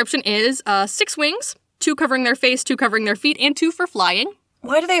 Their description is 6 wings, 2 covering their face, 2 covering their feet, and 2 for flying.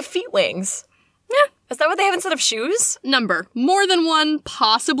 Why do they have feet wings? Yeah. Is that what they have instead of shoes? Number, more than 1,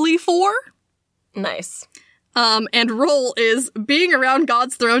 possibly 4. Nice. And role is being around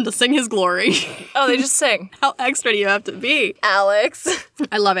God's throne to sing his glory. Oh, they just sing. How extra do you have to be? Alex.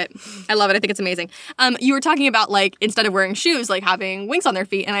 I love it. I think it's amazing. You were talking about, like, instead of wearing shoes, like, having wings on their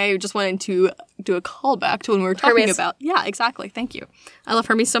feet, and I just wanted to do a callback to when we were talking Hermes. about... Yeah, exactly. Thank you. I love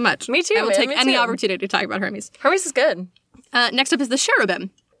Hermes so much. Me too, I will man, take me any too. opportunity to talk about Hermes. Hermes is good. Next up is the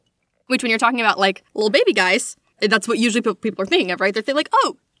cherubim, which when you're talking about, like, little baby guys, that's what usually people are thinking of, right? They're thinking, like,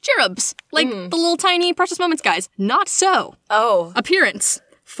 oh, cherubs, like the little tiny Precious Moments guys. Not so. Oh. Appearance,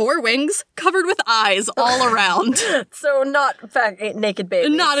 4 wings, covered with eyes all around. So not, in fact, naked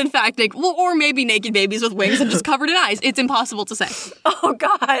babies. Not, in fact, naked. Well, or maybe naked babies with wings and just covered in eyes. It's impossible to say. Oh,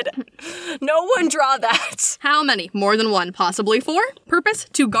 God. No one draw that. How many? More than 1, possibly 4. Purpose,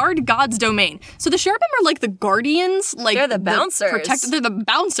 to guard God's domain. So the cherubim are like the guardians. Like They're the bouncers. They're the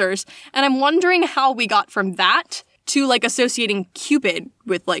bouncers. And I'm wondering how we got from that to, like, associating Cupid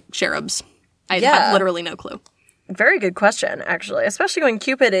with, like, cherubs. I have literally no clue. Very good question, actually. Especially when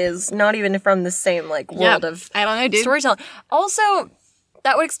Cupid is not even from the same, like, world of I don't know, dude. storytelling. Also,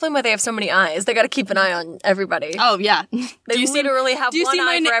 that would explain why they have so many eyes. They gotta keep an eye on everybody. Oh, yeah. They literally have one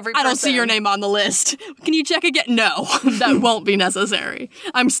eye for every person. I don't see your name on the list. Can you check again? No, that won't be necessary.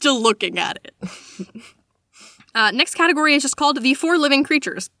 I'm still looking at it. Next category is just called the 4 living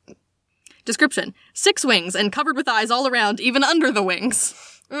creatures. Description, 6 wings and covered with eyes all around, even under the wings.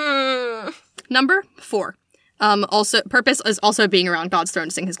 Number, 4. Also, purpose is also being around God's throne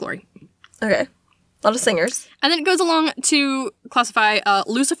to sing his glory. Okay. A lot of singers. And then it goes along to classify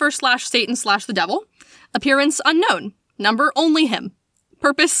Lucifer / Satan / the devil. Appearance, unknown. Number, only him.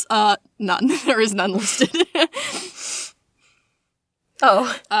 Purpose, none. There is none listed.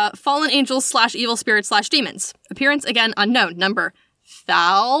 Oh. Fallen angels / evil spirits / demons. Appearance, again, unknown. Number,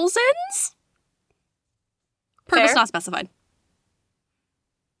 thousands? Purpose Fair. not specified.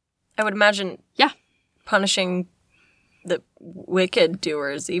 I would imagine Yeah. punishing the wicked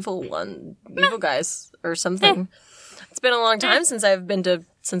doers, evil guys, or something. It's been a long time since I've been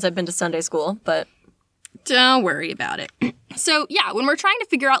to Sunday school, but Don't worry about it. So, yeah, when we're trying to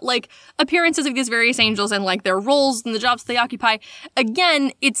figure out, like, appearances of these various angels and, like, their roles and the jobs they occupy,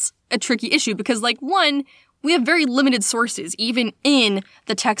 again, it's a tricky issue because, like, one, we have very limited sources, even in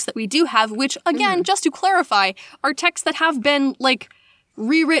the texts that we do have, which, again, just to clarify, are texts that have been, like,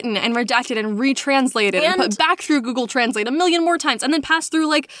 rewritten and redacted and retranslated and put back through Google Translate a million more times and then passed through,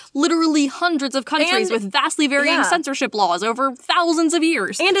 like, literally hundreds of countries with vastly varying censorship laws over thousands of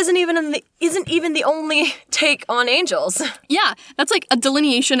years. And isn't even the only take on angels. Yeah, that's like a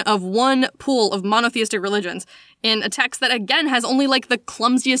delineation of one pool of monotheistic religions in a text that, again, has only, like, the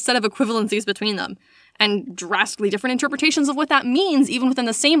clumsiest set of equivalencies between them and drastically different interpretations of what that means, even within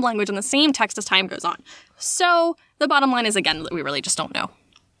the same language and the same text as time goes on. So the bottom line is, again, that we really just don't know.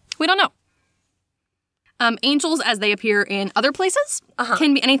 We don't know. Angels, as they appear in other places,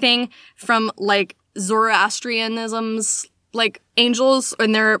 can be anything from, like, Zoroastrianism's, like, angels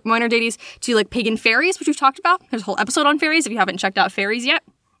and their minor deities to, like, pagan fairies, which we've talked about. There's a whole episode on fairies if you haven't checked out fairies yet.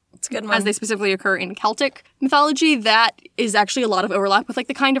 It's a good one. As they specifically occur in Celtic mythology, that is actually a lot of overlap with, like,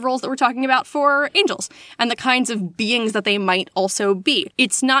 the kind of roles that we're talking about for angels and the kinds of beings that they might also be.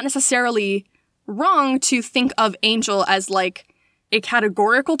 It's not necessarily wrong to think of angel as like a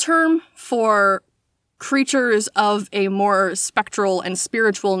categorical term for creatures of a more spectral and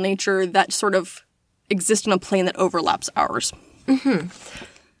spiritual nature that sort of exist in a plane that overlaps ours.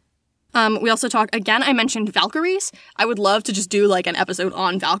 We also talk, again, I mentioned Valkyries. I would love to just do like an episode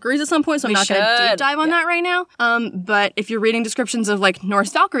on Valkyries at some point, so I'm not going to deep dive on that right now. But if you're reading descriptions of like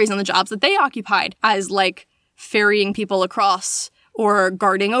Norse Valkyries and the jobs that they occupied as like ferrying people across or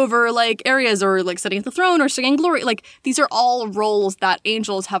guarding over like areas or like sitting at the throne or singing glory, like these are all roles that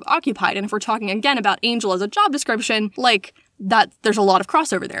angels have occupied. And if we're talking again about angel as a job description, like that there's a lot of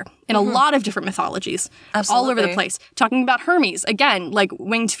crossover there in a lot of different mythologies. Absolutely. All over the place. Talking about Hermes, again, like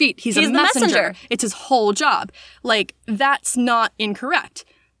winged feet. He's a messenger. It's his whole job. Like, that's not incorrect.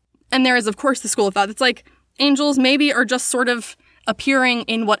 And there is, of course, the school of thought that's like, angels maybe are just sort of appearing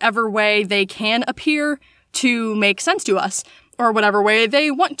in whatever way they can appear to make sense to us, or whatever way they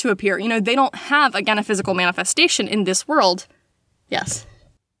want to appear. You know, they don't have, again, a physical manifestation in this world. Yes.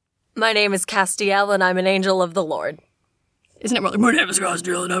 My name is Castiel, and I'm an angel of the Lord. Isn't it more like, my name is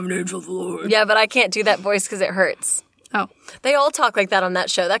Castiel, and I'm an angel of the Lord? Yeah, but I can't do that voice because it hurts. Oh. They all talk like that on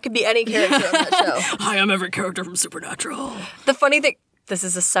that show. That could be any character on that show. Hi, I'm every character from Supernatural. The funny thing... This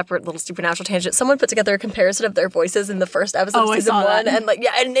is a separate little Supernatural tangent. Someone put together a comparison of their voices in the first episode of season 1, and like,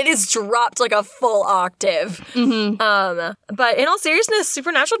 yeah, and it is dropped like a full octave. But in all seriousness,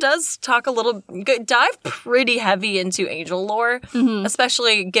 Supernatural does talk dive pretty heavy into angel lore,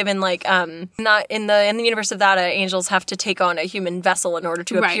 especially given like not in the universe of that, angels have to take on a human vessel in order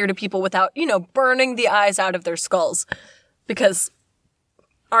to appear to people without burning the eyes out of their skulls, because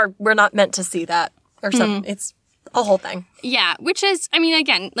we're not meant to see that or something. It's a whole thing. Yeah, which is, I mean,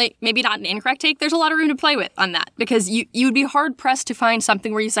 again, like maybe not an incorrect take. There's a lot of room to play with on that, because you would be hard pressed to find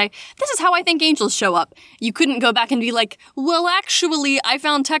something where you say, this is how I think angels show up. You couldn't go back and be like, well, actually, I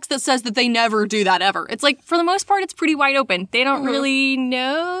found text that says that they never do that ever. It's like, for the most part, it's pretty wide open. They don't really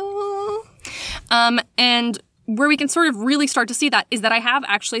know. And where we can sort of really start to see that is that I have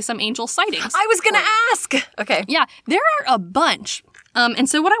actually some angel sightings. I was going to ask. Okay. Yeah, there are a bunch. And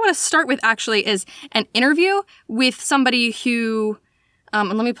so what I want to start with actually is an interview with somebody who,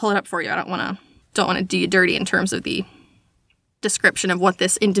 and let me pull it up for you. I don't want to do you dirty in terms of the description of what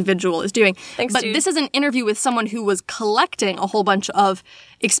this individual is doing. Thanks, but dude. This is an interview with someone who was collecting a whole bunch of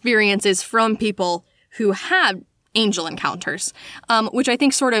experiences from people who had angel encounters, which I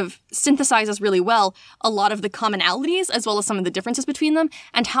think sort of synthesizes really well a lot of the commonalities as well as some of the differences between them,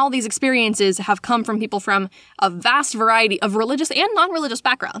 and how these experiences have come from people from a vast variety of religious and non-religious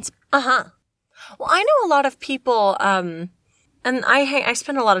backgrounds. Well, I know a lot of people, and I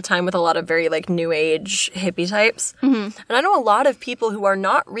spend a lot of time with a lot of very like new age hippie types, and I know a lot of people who are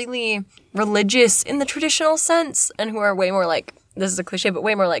not really religious in the traditional sense, and who are way more like, this is a cliche, but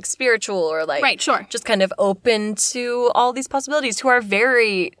way more like spiritual, or like, right, sure, just kind of open to all these possibilities, who are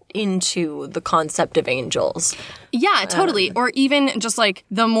very into the concept of angels. Yeah, totally. Or even just like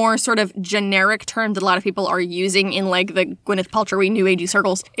the more sort of generic term that a lot of people are using in like the Gwyneth Paltrow new agey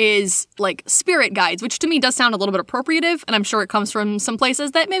circles is like spirit guides, which to me does sound a little bit appropriative, and I'm sure it comes from some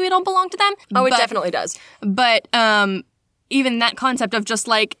places that maybe don't belong to them. Oh, it definitely does. But even that concept of just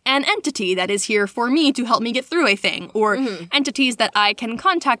like an entity that is here for me to help me get through a thing, or entities that I can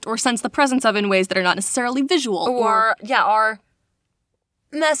contact or sense the presence of in ways that are not necessarily visual. Or are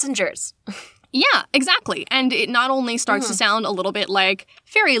messengers. Yeah, exactly. And it not only starts to sound a little bit like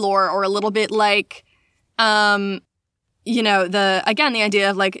fairy lore, or a little bit like, the idea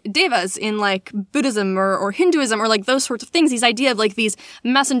of like devas in like Buddhism or Hinduism, or like those sorts of things, these idea of like these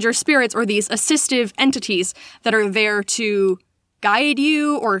messenger spirits or these assistive entities that are there to guide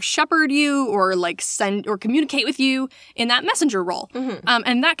you or shepherd you or like send or communicate with you in that messenger role.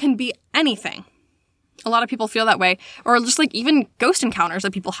 And that can be anything. A lot of people feel that way. Or just like even ghost encounters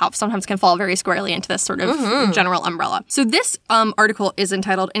that people have sometimes can fall very squarely into this sort of general umbrella. So this article is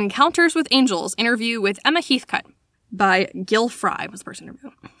entitled Encounters with Angels, Interview with Emma Heathcote by Gil Fry was the person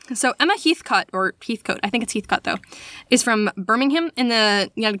interviewed. So Emma Heathcote, or Heathcote, I think it's Heathcote though, is from Birmingham in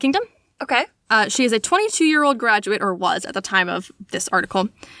the United Kingdom. Okay. She is a 22-year-old graduate, or was at the time of this article,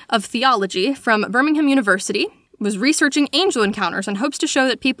 of theology from Birmingham University, was researching angel encounters and hopes to show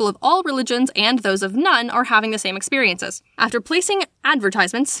that people of all religions and those of none are having the same experiences. After placing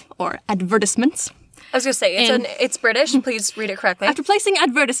advertisements, I was going to say, it's British. Please read it correctly. After placing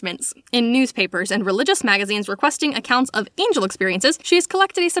advertisements in newspapers and religious magazines requesting accounts of angel experiences, she has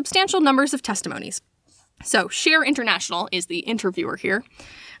collected a substantial numbers of testimonies. So, Share International is the interviewer here,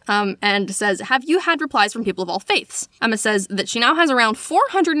 and says, have you had replies from people of all faiths? Emma says that she now has around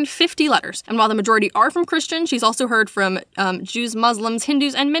 450 letters, and while the majority are from Christians, she's also heard from Jews, Muslims,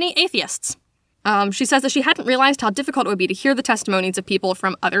 Hindus, and many atheists. She says that she hadn't realized how difficult it would be to hear the testimonies of people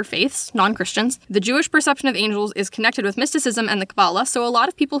from other faiths, non-Christians. The Jewish perception of angels is connected with mysticism and the Kabbalah, so a lot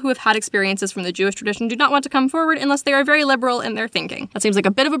of people who have had experiences from the Jewish tradition do not want to come forward unless they are very liberal in their thinking. That seems like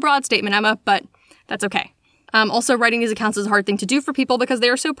a bit of a broad statement, Emma, but that's okay. Also, writing these accounts is a hard thing to do for people because they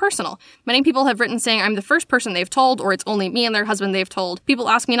are so personal. Many people have written saying I'm the first person they've told, or it's only me and their husband they've told. People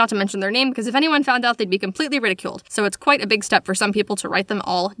ask me not to mention their name because if anyone found out, they'd be completely ridiculed. So it's quite a big step for some people to write them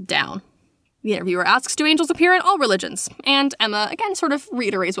all down. The interviewer asks, do angels appear in all religions? And Emma, again, sort of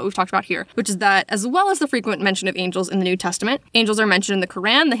reiterates what we've talked about here, which is that as well as the frequent mention of angels in the New Testament, angels are mentioned in the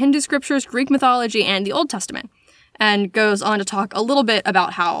Quran, the Hindu scriptures, Greek mythology, and the Old Testament. And goes on to talk a little bit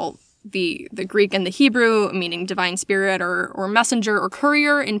about how the Greek and the Hebrew, meaning divine spirit or messenger or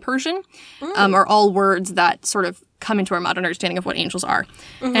courier in Persian, are all words that sort of come into our modern understanding of what angels are.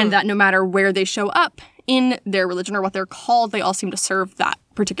 And that no matter where they show up in their religion or what they're called, they all seem to serve that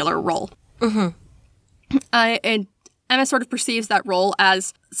particular role. And Emma sort of perceives that role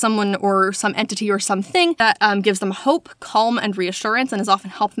as someone or some entity or something that gives them hope, calm, and reassurance, and has often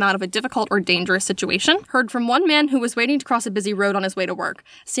helped them out of a difficult or dangerous situation. Heard from one man who was waiting to cross a busy road on his way to work.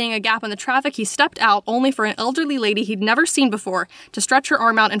 Seeing a gap in the traffic, he stepped out only for an elderly lady he'd never seen before to stretch her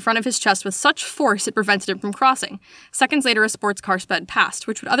arm out in front of his chest with such force it prevented him from crossing. Seconds later, a sports car sped past,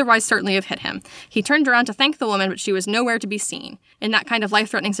 which would otherwise certainly have hit him. He turned around to thank the woman, but she was nowhere to be seen. In that kind of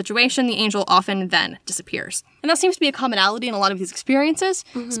life-threatening situation, the angel often then disappears. And that seems to be a commonality in a lot of these experiences.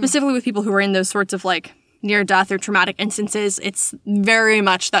 Specifically with people who are in those sorts of like near-death or traumatic instances, it's very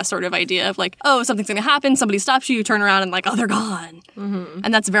much that sort of idea of like, oh, something's going to happen, somebody stops you, you turn around and like, oh, they're gone.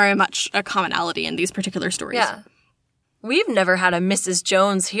 And that's very much a commonality in these particular stories. Yeah. We've never had a Mrs.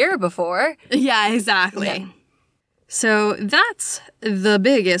 Jones here before. Yeah, exactly. Yeah. So that's the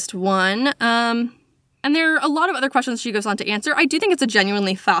biggest one. And there are a lot of other questions she goes on to answer. I do think it's a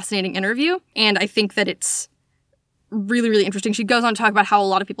genuinely fascinating interview, and I think that it's really, really interesting. She goes on to talk about how a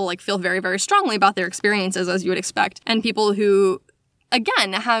lot of people like feel very, very strongly about their experiences, as you would expect. And people who,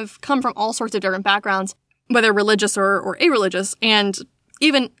 again, have come from all sorts of different backgrounds, whether religious or irreligious. And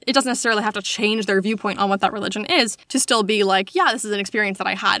even it doesn't necessarily have to change their viewpoint on what that religion is to still be like, yeah, this is an experience that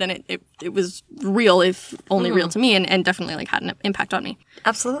I had. And it was real, if only real to me, and definitely like had an impact on me.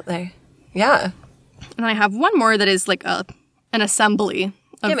 Absolutely. Yeah. And I have one more that is like an assembly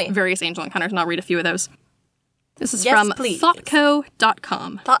of various angel encounters, and I'll read a few of those. This is from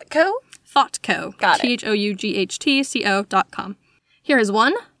thoughtco.com. Thoughtco? Thoughtco. Got it. THOUGHTCO.com. Here is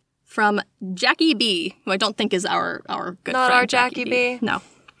one from Jackie B, who I don't think is our good Not friend. Not our Jackie B? No.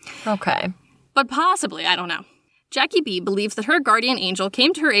 Okay. But possibly, I don't know. Jackie B believes that her guardian angel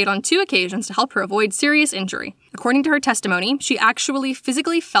came to her aid on 2 occasions to help her avoid serious injury. According to her testimony, she actually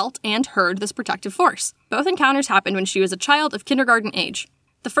physically felt and heard this protective force. Both encounters happened when she was a child of kindergarten age.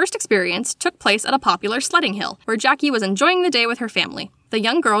 The first experience took place at a popular sledding hill, where Jackie was enjoying the day with her family. The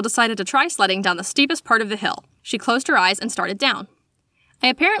young girl decided to try sledding down the steepest part of the hill. She closed her eyes and started down. I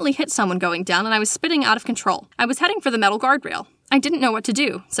apparently hit someone going down, and I was spinning out of control. I was heading for the metal guardrail. I didn't know what to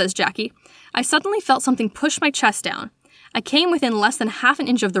do, says Jackie. I suddenly felt something push my chest down. I came within less than half an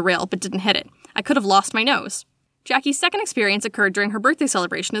inch of the rail, but didn't hit it. I could have lost my nose. Jackie's second experience occurred during her birthday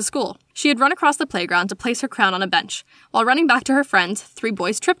celebration at school. She had run across the playground to place her crown on a bench. While running back to her friends, 3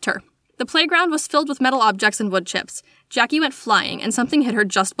 boys tripped her. The playground was filled with metal objects and wood chips. Jackie went flying, and something hit her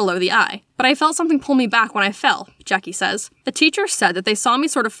just below the eye. But I felt something pull me back when I fell, Jackie says. The teacher said that they saw me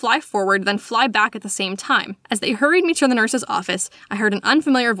sort of fly forward, then fly back at the same time. As they hurried me to the nurse's office, I heard an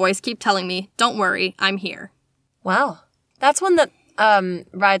unfamiliar voice keep telling me, "Don't worry, I'm here." Wow. That's one that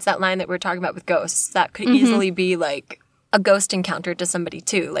rides that line that we were talking about with ghosts. That could easily be like a ghost encounter to somebody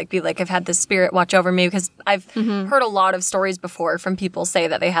too. Like be like, I've had this spirit watch over me, because I've heard a lot of stories before from people say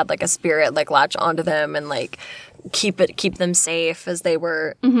that they had like a spirit like latch onto them and like keep them safe as they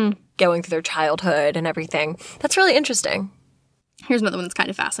were going through their childhood and everything. That's really interesting. Here's another one that's kind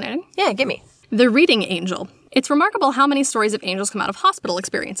of fascinating. Yeah, give me. The reading angel. It's remarkable how many stories of angels come out of hospital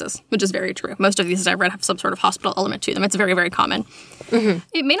experiences, which is very true. Most of these I've read have some sort of hospital element to them. It's very, very common.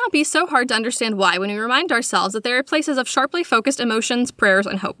 It may not be so hard to understand why when we remind ourselves that there are places of sharply focused emotions, prayers,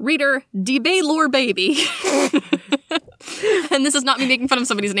 and hope. Reader, DeBaylor Baby. And this is not me making fun of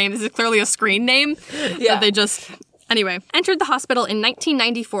somebody's name. This is clearly a screen name. Yeah. That they just... Anyway, entered the hospital in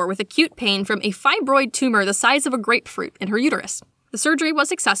 1994 with acute pain from a fibroid tumor the size of a grapefruit in her uterus. The surgery was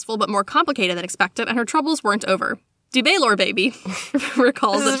successful but more complicated than expected, and her troubles weren't over. DeBaylor baby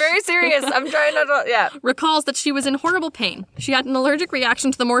recalls This is very serious. I'm trying not to, yeah. recalls that she was in horrible pain. She had an allergic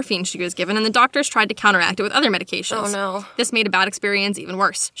reaction to the morphine she was given, and the doctors tried to counteract it with other medications. Oh, no. This made a bad experience even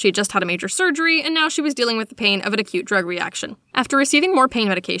worse. She had just had a major surgery, and now she was dealing with the pain of an acute drug reaction. After receiving more pain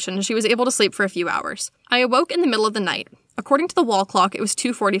medication, she was able to sleep for a few hours. I awoke in the middle of the night. According to the wall clock, it was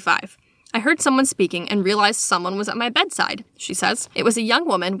 2:45. I heard someone speaking and realized someone was at my bedside, she says. It was a young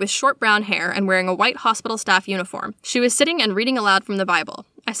woman with short brown hair and wearing a white hospital staff uniform. She was sitting and reading aloud from the Bible.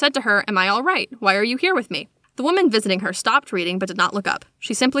 I said to her, "Am I all right? Why are you here with me?" The woman visiting her stopped reading but did not look up.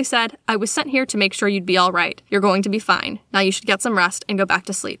 She simply said, "I was sent here to make sure you'd be all right. You're going to be fine. Now you should get some rest and go back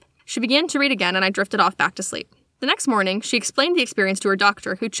to sleep." She began to read again and I drifted off back to sleep. The next morning, she explained the experience to her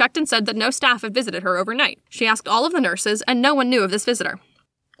doctor, who checked and said that no staff had visited her overnight. She asked all of the nurses, and no one knew of this visitor.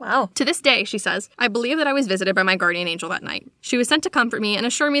 Wow. To this day, she says, I believe that I was visited by my guardian angel that night. She was sent to comfort me and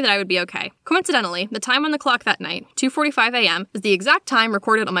assure me that I would be okay. Coincidentally, the time on the clock that night, 2:45 a.m., is the exact time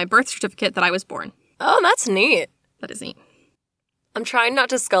recorded on my birth certificate that I was born. Oh, that's neat. That is neat. I'm trying not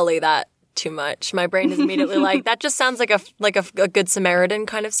to scully that too much. My brain is immediately like, that just sounds like a Good Samaritan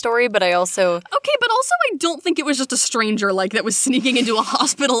kind of story, but I also... Okay, but also I don't think it was just a stranger, that was sneaking into a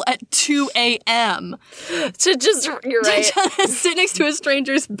hospital at 2 a.m. To just, you're right. To just sit next to a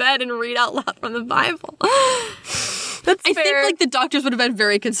stranger's bed and read out loud from the Bible. That's I fair. think the doctors would have been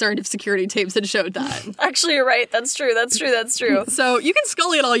very concerned if security tapes had showed that. Actually, you're right. That's true. So you can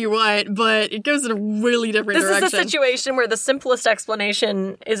scully it all you want, but it goes in a really different direction. This is a situation where the simplest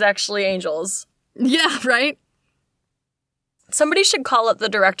explanation is actually angels. Yeah, right? Somebody should call up the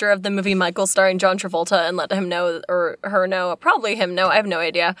director of the movie Michael starring John Travolta and let him know, or her know, probably him know, I have no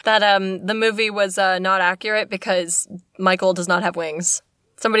idea, that the movie was not accurate because Michael does not have wings.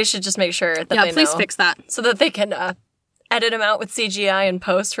 Somebody should just make sure that they know. Yeah, please fix that. So that they can edit him out with CGI and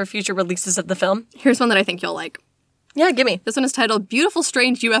post for future releases of the film. Here's one that I think you'll like. Yeah, gimme. This one is titled Beautiful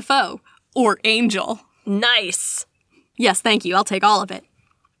Strange UFO or Angel. Nice. Yes, thank you. I'll take all of it.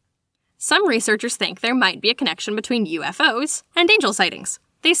 Some researchers think there might be a connection between UFOs and angel sightings.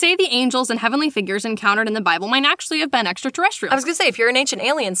 They say the angels and heavenly figures encountered in the Bible might actually have been extraterrestrials. I was going to say, if you're an Ancient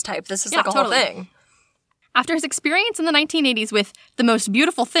Aliens type, this is like a totally. whole thing. After his experience in the 1980s with the most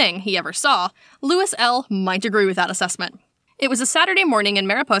beautiful thing he ever saw, Lewis L. might agree with that assessment. It was a Saturday morning in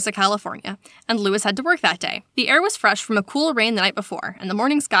Mariposa, California, and Lewis had to work that day. The air was fresh from a cool rain the night before, and the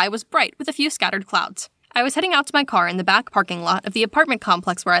morning sky was bright with a few scattered clouds. I was heading out to my car in the back parking lot of the apartment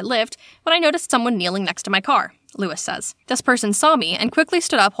complex where I lived when I noticed someone kneeling next to my car, Lewis says. This person saw me and quickly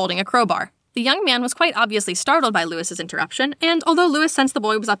stood up holding a crowbar. The young man was quite obviously startled by Lewis's interruption, and although Lewis sensed the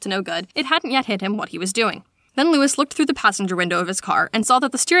boy was up to no good, it hadn't yet hit him what he was doing. Then Lewis looked through the passenger window of his car and saw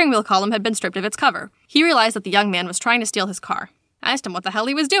that the steering wheel column had been stripped of its cover. He realized that the young man was trying to steal his car. I asked him what the hell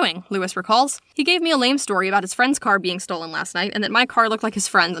he was doing, Lewis recalls. He gave me a lame story about his friend's car being stolen last night and that my car looked like his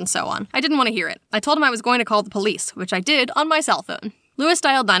friend's and so on. I didn't want to hear it. I told him I was going to call the police, which I did on my cell phone. Lewis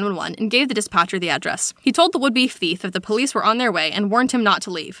dialed 911 and gave the dispatcher the address. He told the would-be thief that the police were on their way and warned him not to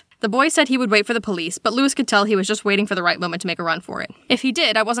leave. The boy said he would wait for the police, but Lewis could tell he was just waiting for the right moment to make a run for it. If he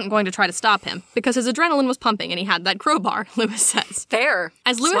did, I wasn't going to try to stop him, because his adrenaline was pumping and he had that crowbar, Lewis says. Fair.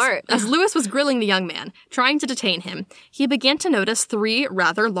 Smart. As Lewis was grilling the young man, trying to detain him, he began to notice 3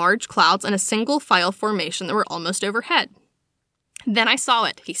 rather large clouds in a single file formation that were almost overhead. Then I saw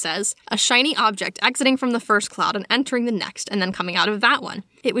it, he says, a shiny object exiting from the first cloud and entering the next, and then coming out of that one.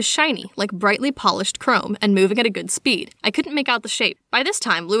 It was shiny, like brightly polished chrome, and moving at a good speed. I couldn't make out the shape. By this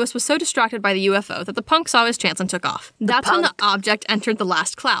time, Lewis was so distracted by the UFO that the punk saw his chance and took off. That's when the object entered the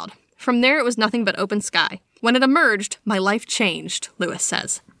last cloud. From there, it was nothing but open sky. When it emerged, my life changed, Lewis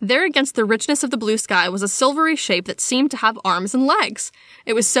says. There against the richness of the blue sky was a silvery shape that seemed to have arms and legs.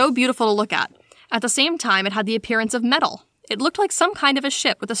 It was so beautiful to look at. At the same time, it had the appearance of metal. It looked like some kind of a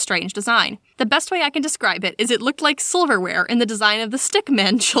ship with a strange design. The best way I can describe it is it looked like silverware in the design of the stick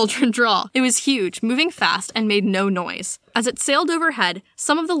men children draw. It was huge, moving fast, and made no noise. As it sailed overhead,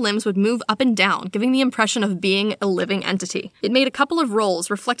 some of the limbs would move up and down, giving the impression of being a living entity. It made a couple of rolls,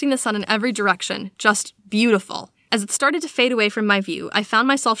 reflecting the sun in every direction. Just beautiful. As it started to fade away from my view, I found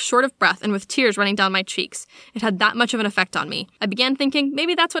myself short of breath and with tears running down my cheeks. It had that much of an effect on me. I began thinking,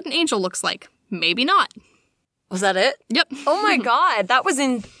 maybe that's what an angel looks like. Maybe not. Was that it? Yep. Oh my god, that was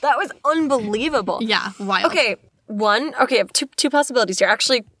unbelievable. Yeah, wild. Okay, two possibilities here.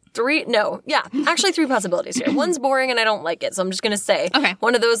 Actually, three possibilities here. One's boring and I don't like it, so I'm just gonna say. Okay.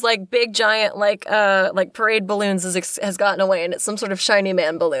 One of those big giant like parade balloons has gotten away and it's some sort of shiny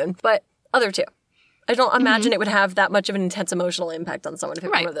man balloon. But other two. I don't imagine it would have that much of an intense emotional impact on someone if it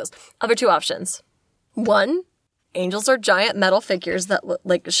were one of those. Other two options. One, angels are giant metal figures that look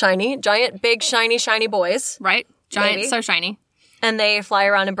like giant, big, shiny boys. Right. Giant, maybe. so shiny. And they fly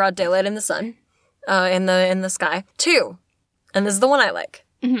around in broad daylight in the sun, in the sky. 2, and this is the one I like.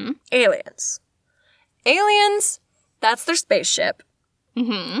 Mm-hmm. Aliens, that's their spaceship.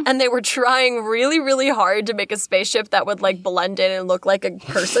 Mm-hmm. And they were trying really, really hard to make a spaceship that would, like, blend in and look like a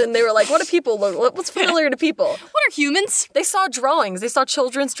person. They were like, what do people look? What's familiar to people? What are humans? They saw drawings. They saw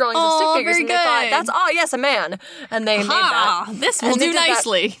children's drawings of stick figures, and they thought, yes, a man. And they made that. This will do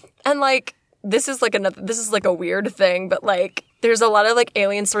nicely. And, like, this is like a weird thing, but, like, there's a lot of, like,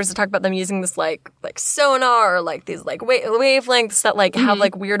 alien stories that talk about them using this, like sonar or, like, these, like, wavelengths that, like, have,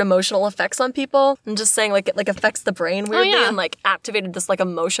 like, weird emotional effects on people. And just saying, like, it, like, affects the brain weirdly and, like, activated this, like,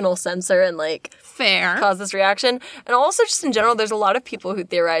 emotional sensor and, like... Fair. Caused this reaction. And also, just in general, there's a lot of people who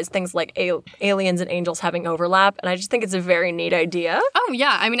theorize things like aliens and angels having overlap, and I just think it's a very neat idea. Oh,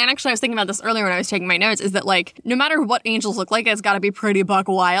 yeah. I mean, and actually, I was thinking about this earlier when I was taking my notes, is that, like, no matter what angels look like, it's gotta be pretty buck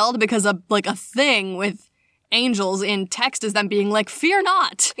wild, because, a thing with... angels in text is them being like, fear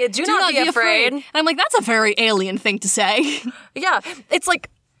not. Yeah, do not be afraid. And I'm like, that's a very alien thing to say. Yeah, it's like,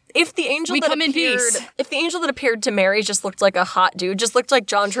 if the angel if the angel that appeared to Mary just looked like a hot dude, just looked like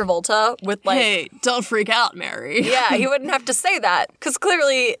John Travolta with like... Hey, don't freak out, Mary. Yeah, he wouldn't have to say that, because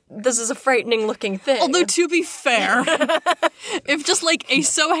clearly this is a frightening looking thing. Although, to be fair, if just like a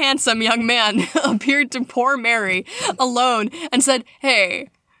so handsome young man appeared to poor Mary alone and said, hey,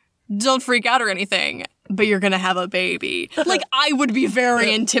 don't freak out or anything, but you're gonna have a baby. Like, I would be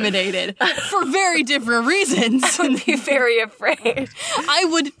very intimidated for very different reasons. I would be very afraid. I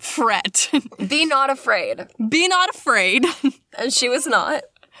would fret. Be not afraid. Be not afraid. And she was not.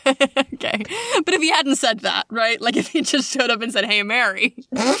 Okay. But if he hadn't said that, right? Like, if he just showed up and said, hey, Mary.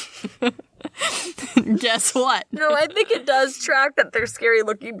 Guess what? No, I think it does track that they're scary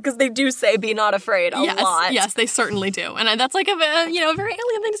looking, because they do say be not afraid a lot. Yes, they certainly do. And that's like a very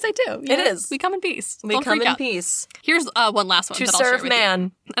alien thing to say too. It is. We come in peace. We come in peace. Here's one last one to that I'll share serve with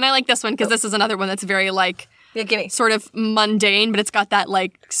man. You. And I like this one because this is another one that's very like gimme. Sort of mundane, but it's got that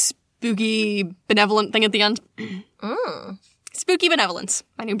like spooky benevolent thing at the end. Spooky Benevolence,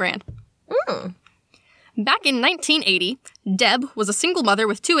 my new brand. Back in 1980, Deb was a single mother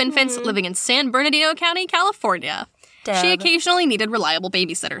with 2 infants living in San Bernardino County, California. Deb. She occasionally needed reliable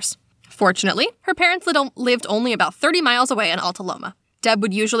babysitters. Fortunately, her parents lived only about 30 miles away in Alta Loma. Deb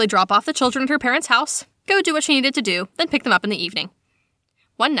would usually drop off the children at her parents' house, go do what she needed to do, then pick them up in the evening.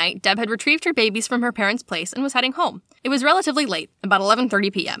 One night, Deb had retrieved her babies from her parents' place and was heading home. It was relatively late, about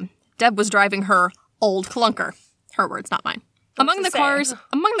 11:30 p.m. Deb was driving her old clunker. Her words, not mine. Among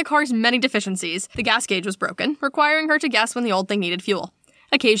the car's many deficiencies, the gas gauge was broken, requiring her to guess when the old thing needed fuel.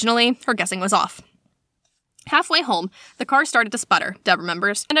 Occasionally, her guessing was off. Halfway home, the car started to sputter, Deb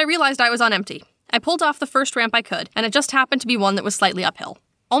remembers, and I realized I was on empty. I pulled off the first ramp I could, and it just happened to be one that was slightly uphill.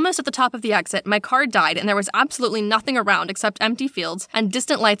 Almost at the top of the exit, my car died and there was absolutely nothing around except empty fields and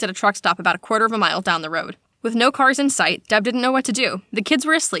distant lights at a truck stop about a quarter of a mile down the road. With no cars in sight, Deb didn't know what to do. The kids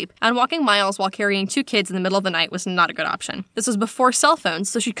were asleep, and walking miles while carrying 2 kids in the middle of the night was not a good option. This was before cell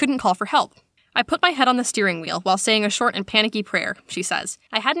phones, so she couldn't call for help. I put my head on the steering wheel while saying a short and panicky prayer, she says.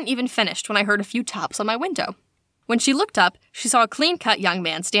 I hadn't even finished when I heard a few taps on my window. When she looked up, she saw a clean-cut young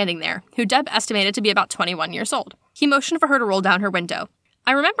man standing there, who Deb estimated to be about 21 years old. He motioned for her to roll down her window.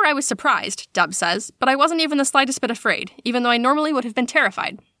 I remember I was surprised, Deb says, but I wasn't even the slightest bit afraid, even though I normally would have been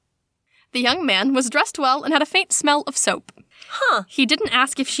terrified. The young man was dressed well and had a faint smell of soap. He didn't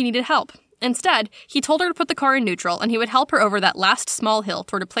ask if she needed help. Instead, he told her to put the car in neutral and he would help her over that last small hill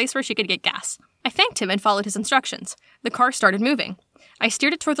toward a place where she could get gas. I thanked him and followed his instructions. The car started moving. I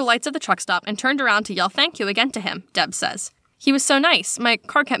steered it toward the lights of the truck stop and turned around to yell thank you again to him, Deb says. He was so nice. My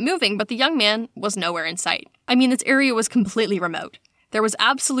car kept moving, but the young man was nowhere in sight. I mean, this area was completely remote. There was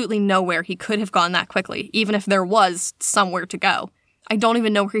absolutely nowhere he could have gone that quickly, even if there was somewhere to go. I don't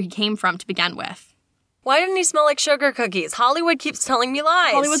even know where he came from to begin with. Why didn't he smell like sugar cookies? Hollywood keeps telling me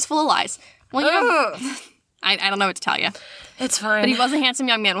lies. Hollywood's full of lies. Well, you know, I don't know what to tell you. It's fine. But he was a handsome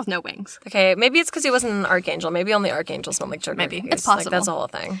young man with no wings. Okay, maybe it's because he wasn't an archangel. Maybe only archangels smell like sugar cookies. It's possible. Like, that's the whole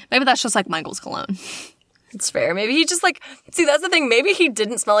thing. Maybe that's just like Michael's cologne. It's fair. Maybe he just see, that's the thing. Maybe he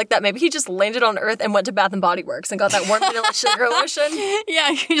didn't smell like that. Maybe he just landed on Earth and went to Bath & Body Works and got that warm vanilla sugar lotion.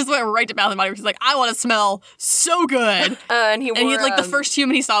 Yeah, he just went right to Bath & Body Works. He's like, I want to smell so good. And he the first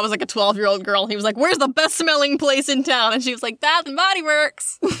human he saw was like a 12-year-old girl. He was like, where's the best smelling place in town? And she was like, Bath & Body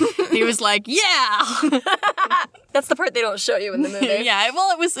Works. He was like, yeah. That's the part they don't show you in the movie. Yeah, well,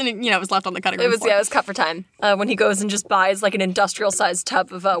 it was, it was left on the cutting room floor. It was cut for time. When he goes and just buys like an industrial-sized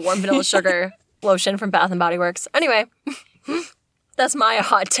tub of warm vanilla sugar lotion from Bath & Body Works. Anyway, that's my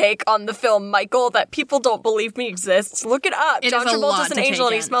hot take on the film Michael, that people don't believe me exists. Look it up. John Travolta's an angel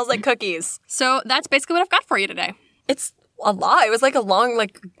and he smells like cookies. So that's basically what I've got for you today. It's a lot. It was like a long,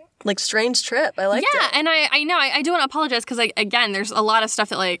 like strange trip. I liked it. Yeah, and I know, I do want to apologize because, again, there's a lot of stuff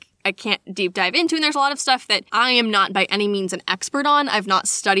that, I can't deep dive into, and there's a lot of stuff that I am not by any means an expert on. I've not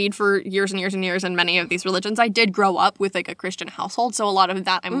studied for years and years and years in many of these religions. I did grow up with, a Christian household, so a lot of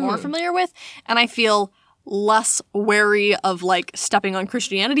that I'm more familiar with, and I feel less wary of, stepping on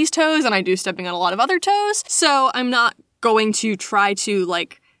Christianity's toes than I do stepping on a lot of other toes, so I'm not going to try to,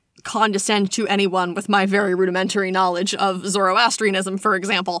 condescend to anyone with my very rudimentary knowledge of Zoroastrianism, for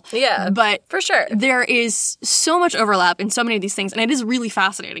example. Yeah, but for sure. There is so much overlap in so many of these things, and it is really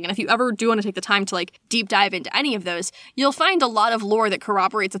fascinating. And if you ever do want to take the time to deep dive into any of those, you'll find a lot of lore that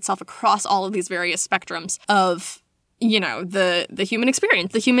corroborates itself across all of these various spectrums of, the human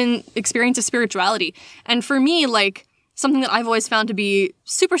experience, of spirituality. And for me, something that I've always found to be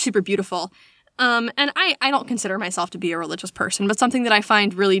super, super beautiful. And I don't consider myself to be a religious person, but something that I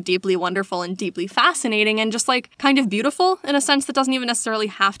find really deeply wonderful and deeply fascinating and just kind of beautiful in a sense that doesn't even necessarily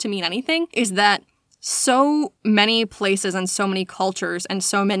have to mean anything is that so many places and so many cultures and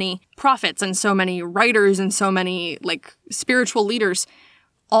so many prophets and so many writers and so many spiritual leaders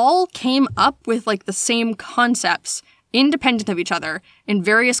all came up with the same concepts independent of each other in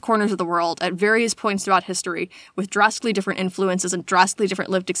various corners of the world at various points throughout history with drastically different influences and drastically different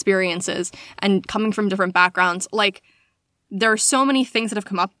lived experiences and coming from different backgrounds. There are so many things that have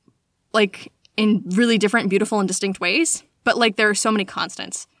come up in really different, beautiful, and distinct ways, but there are so many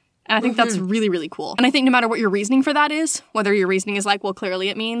constants. And I think that's really, really cool. And I think no matter what your reasoning for that is, whether your reasoning is well, clearly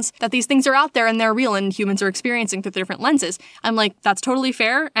it means that these things are out there and they're real and humans are experiencing through different lenses. I'm that's totally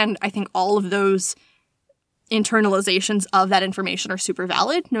fair. And I think all of those internalizations of that information are super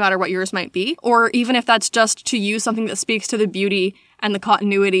valid, no matter what yours might be. Or even if that's just to use something that speaks to the beauty and the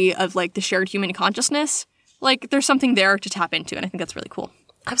continuity of the shared human consciousness, there's something there to tap into. And I think that's really cool.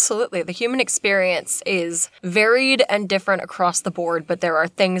 Absolutely. The human experience is varied and different across the board, but there are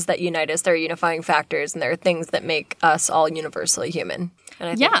things that unite us. There are unifying factors, and there are things that make us all universally human. And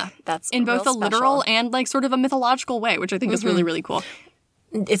I think that's in both a literal and sort of a mythological way, which I think is really, really cool.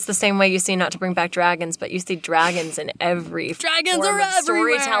 It's the same way you see, not to bring back dragons, but you see dragons in every dragons form are of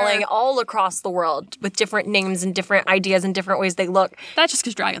everywhere. Storytelling all across the world with different names and different ideas and different ways they look. That's just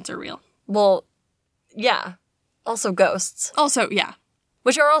because dragons are real. Well, yeah. Also ghosts. Also, yeah.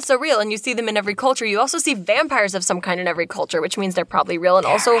 Which are also real, and you see them in every culture. You also see vampires of some kind in every culture, which means they're probably real. And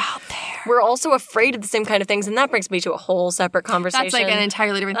they're out there. We're also afraid of the same kind of things, and that brings me to a whole separate conversation. That's an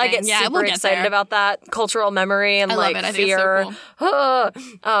entirely different thing. I get super excited about that. Cultural memory and fear. Think it's so cool.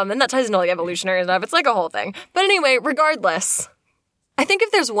 And that ties into evolutionary stuff. It's a whole thing. But anyway, regardless, I think if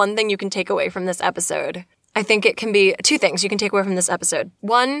there's one thing you can take away from this episode, I think it can be two things you can take away from this episode.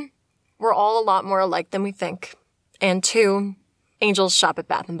 One, we're all a lot more alike than we think. And two, angels shop at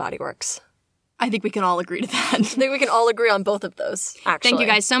Bath & Body Works. I think we can all agree to that. I think we can all agree on both of those, actually. Thank you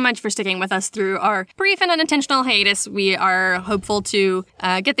guys so much for sticking with us through our brief and unintentional hiatus. We are hopeful to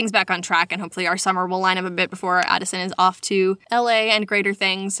get things back on track, and hopefully our summer will line up a bit before Addison is off to LA and greater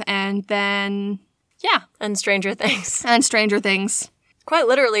things, and then, yeah. And Stranger Things. And Stranger Things. Quite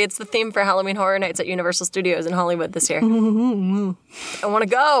literally, it's the theme for Halloween Horror Nights at Universal Studios in Hollywood this year. I want to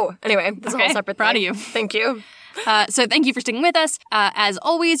go. Anyway, this is a whole separate thing. Proud of you. Thank you. So thank you for sticking with us. As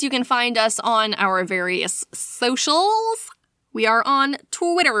always, you can find us on our various socials. We are on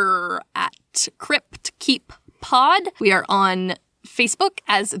Twitter at CryptKeepPod. We are on Facebook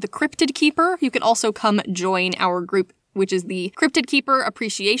as The Cryptid Keeper. You can also come join our group, which is the Cryptid Keeper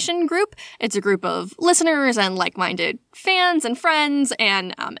Appreciation Group. It's a group of listeners and like-minded fans and friends,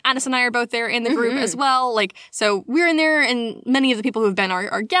 and Addison and I are both there in the group as well. So we're in there, and many of the people who have been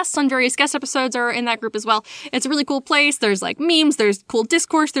our guests on various guest episodes are in that group as well. It's a really cool place. There's memes, there's cool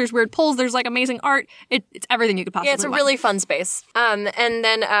discourse, there's weird polls, there's amazing art. It's everything you could possibly want. Yeah, it's a really fun space. And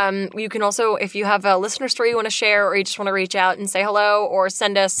then you can also, if you have a listener story you want to share, or you just want to reach out and say hello, or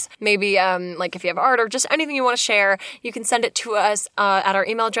send us maybe if you have art or just anything you want to share, you can send it to us at our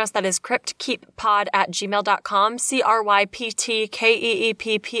email address that is cryptkeeppod@gmail.com,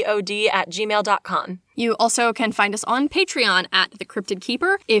 CRYPTKEEPPOD@gmail.com. You also can find us on Patreon at The Cryptid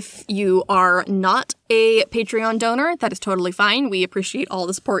Keeper. If you are not a Patreon donor, that is totally fine. We appreciate all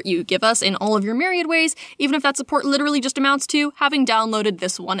the support you give us in all of your myriad ways, even if that support literally just amounts to having downloaded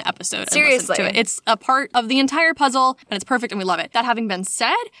this one episode. Seriously. To it. It's a part of the entire puzzle, and it's perfect, and we love it. That having been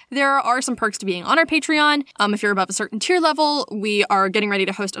said, there are some perks to being on our Patreon. If you're above a certain tier level, we are getting ready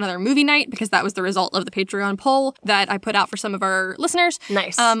to host another movie night, because that was the result of the Patreon poll that I put out for some of our listeners.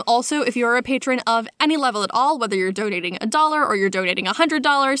 Nice. Also, if you're a patron of any level at all, whether you're donating $1 or you're donating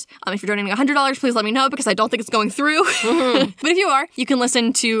 $100, if you're donating $100, please let me know. know because I don't think it's going through. But if you are, you can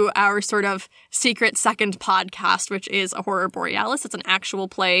listen to our sort of secret second podcast, which is Horror Borealis. It's an actual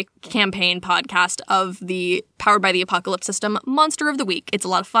play campaign podcast of the Powered by the Apocalypse system Monster of the Week. It's a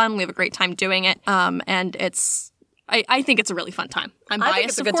lot of fun. We have a great time doing it. And I think it's a really fun time. I'm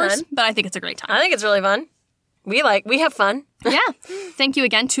biased, of course, but I think it's a great time. I think it's really fun. We have fun. Yeah. Thank you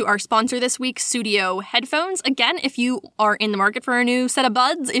again to our sponsor this week, Studio Headphones. Again, if you are in the market for a new set of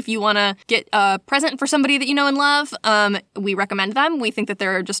buds, if you want to get a present for somebody that you know and love, we recommend them. We think that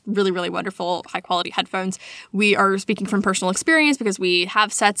they're just really, really wonderful, high-quality headphones. We are speaking from personal experience because we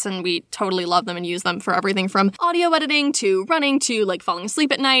have sets and we totally love them and use them for everything from audio editing to running to, like, falling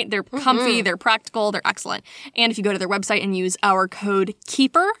asleep at night. They're comfy, they're practical, they're excellent. And if you go to their website and use our code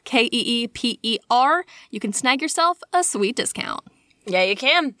KEEPER, KEEPER, you can snag yourself a sweet discount. Yeah, you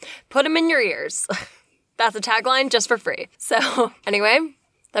can. Put them in your ears. That's a tagline just for free. So anyway,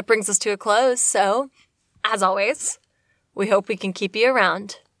 that brings us to a close. So as always, we hope we can keep you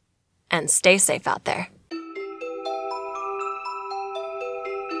around and stay safe out there.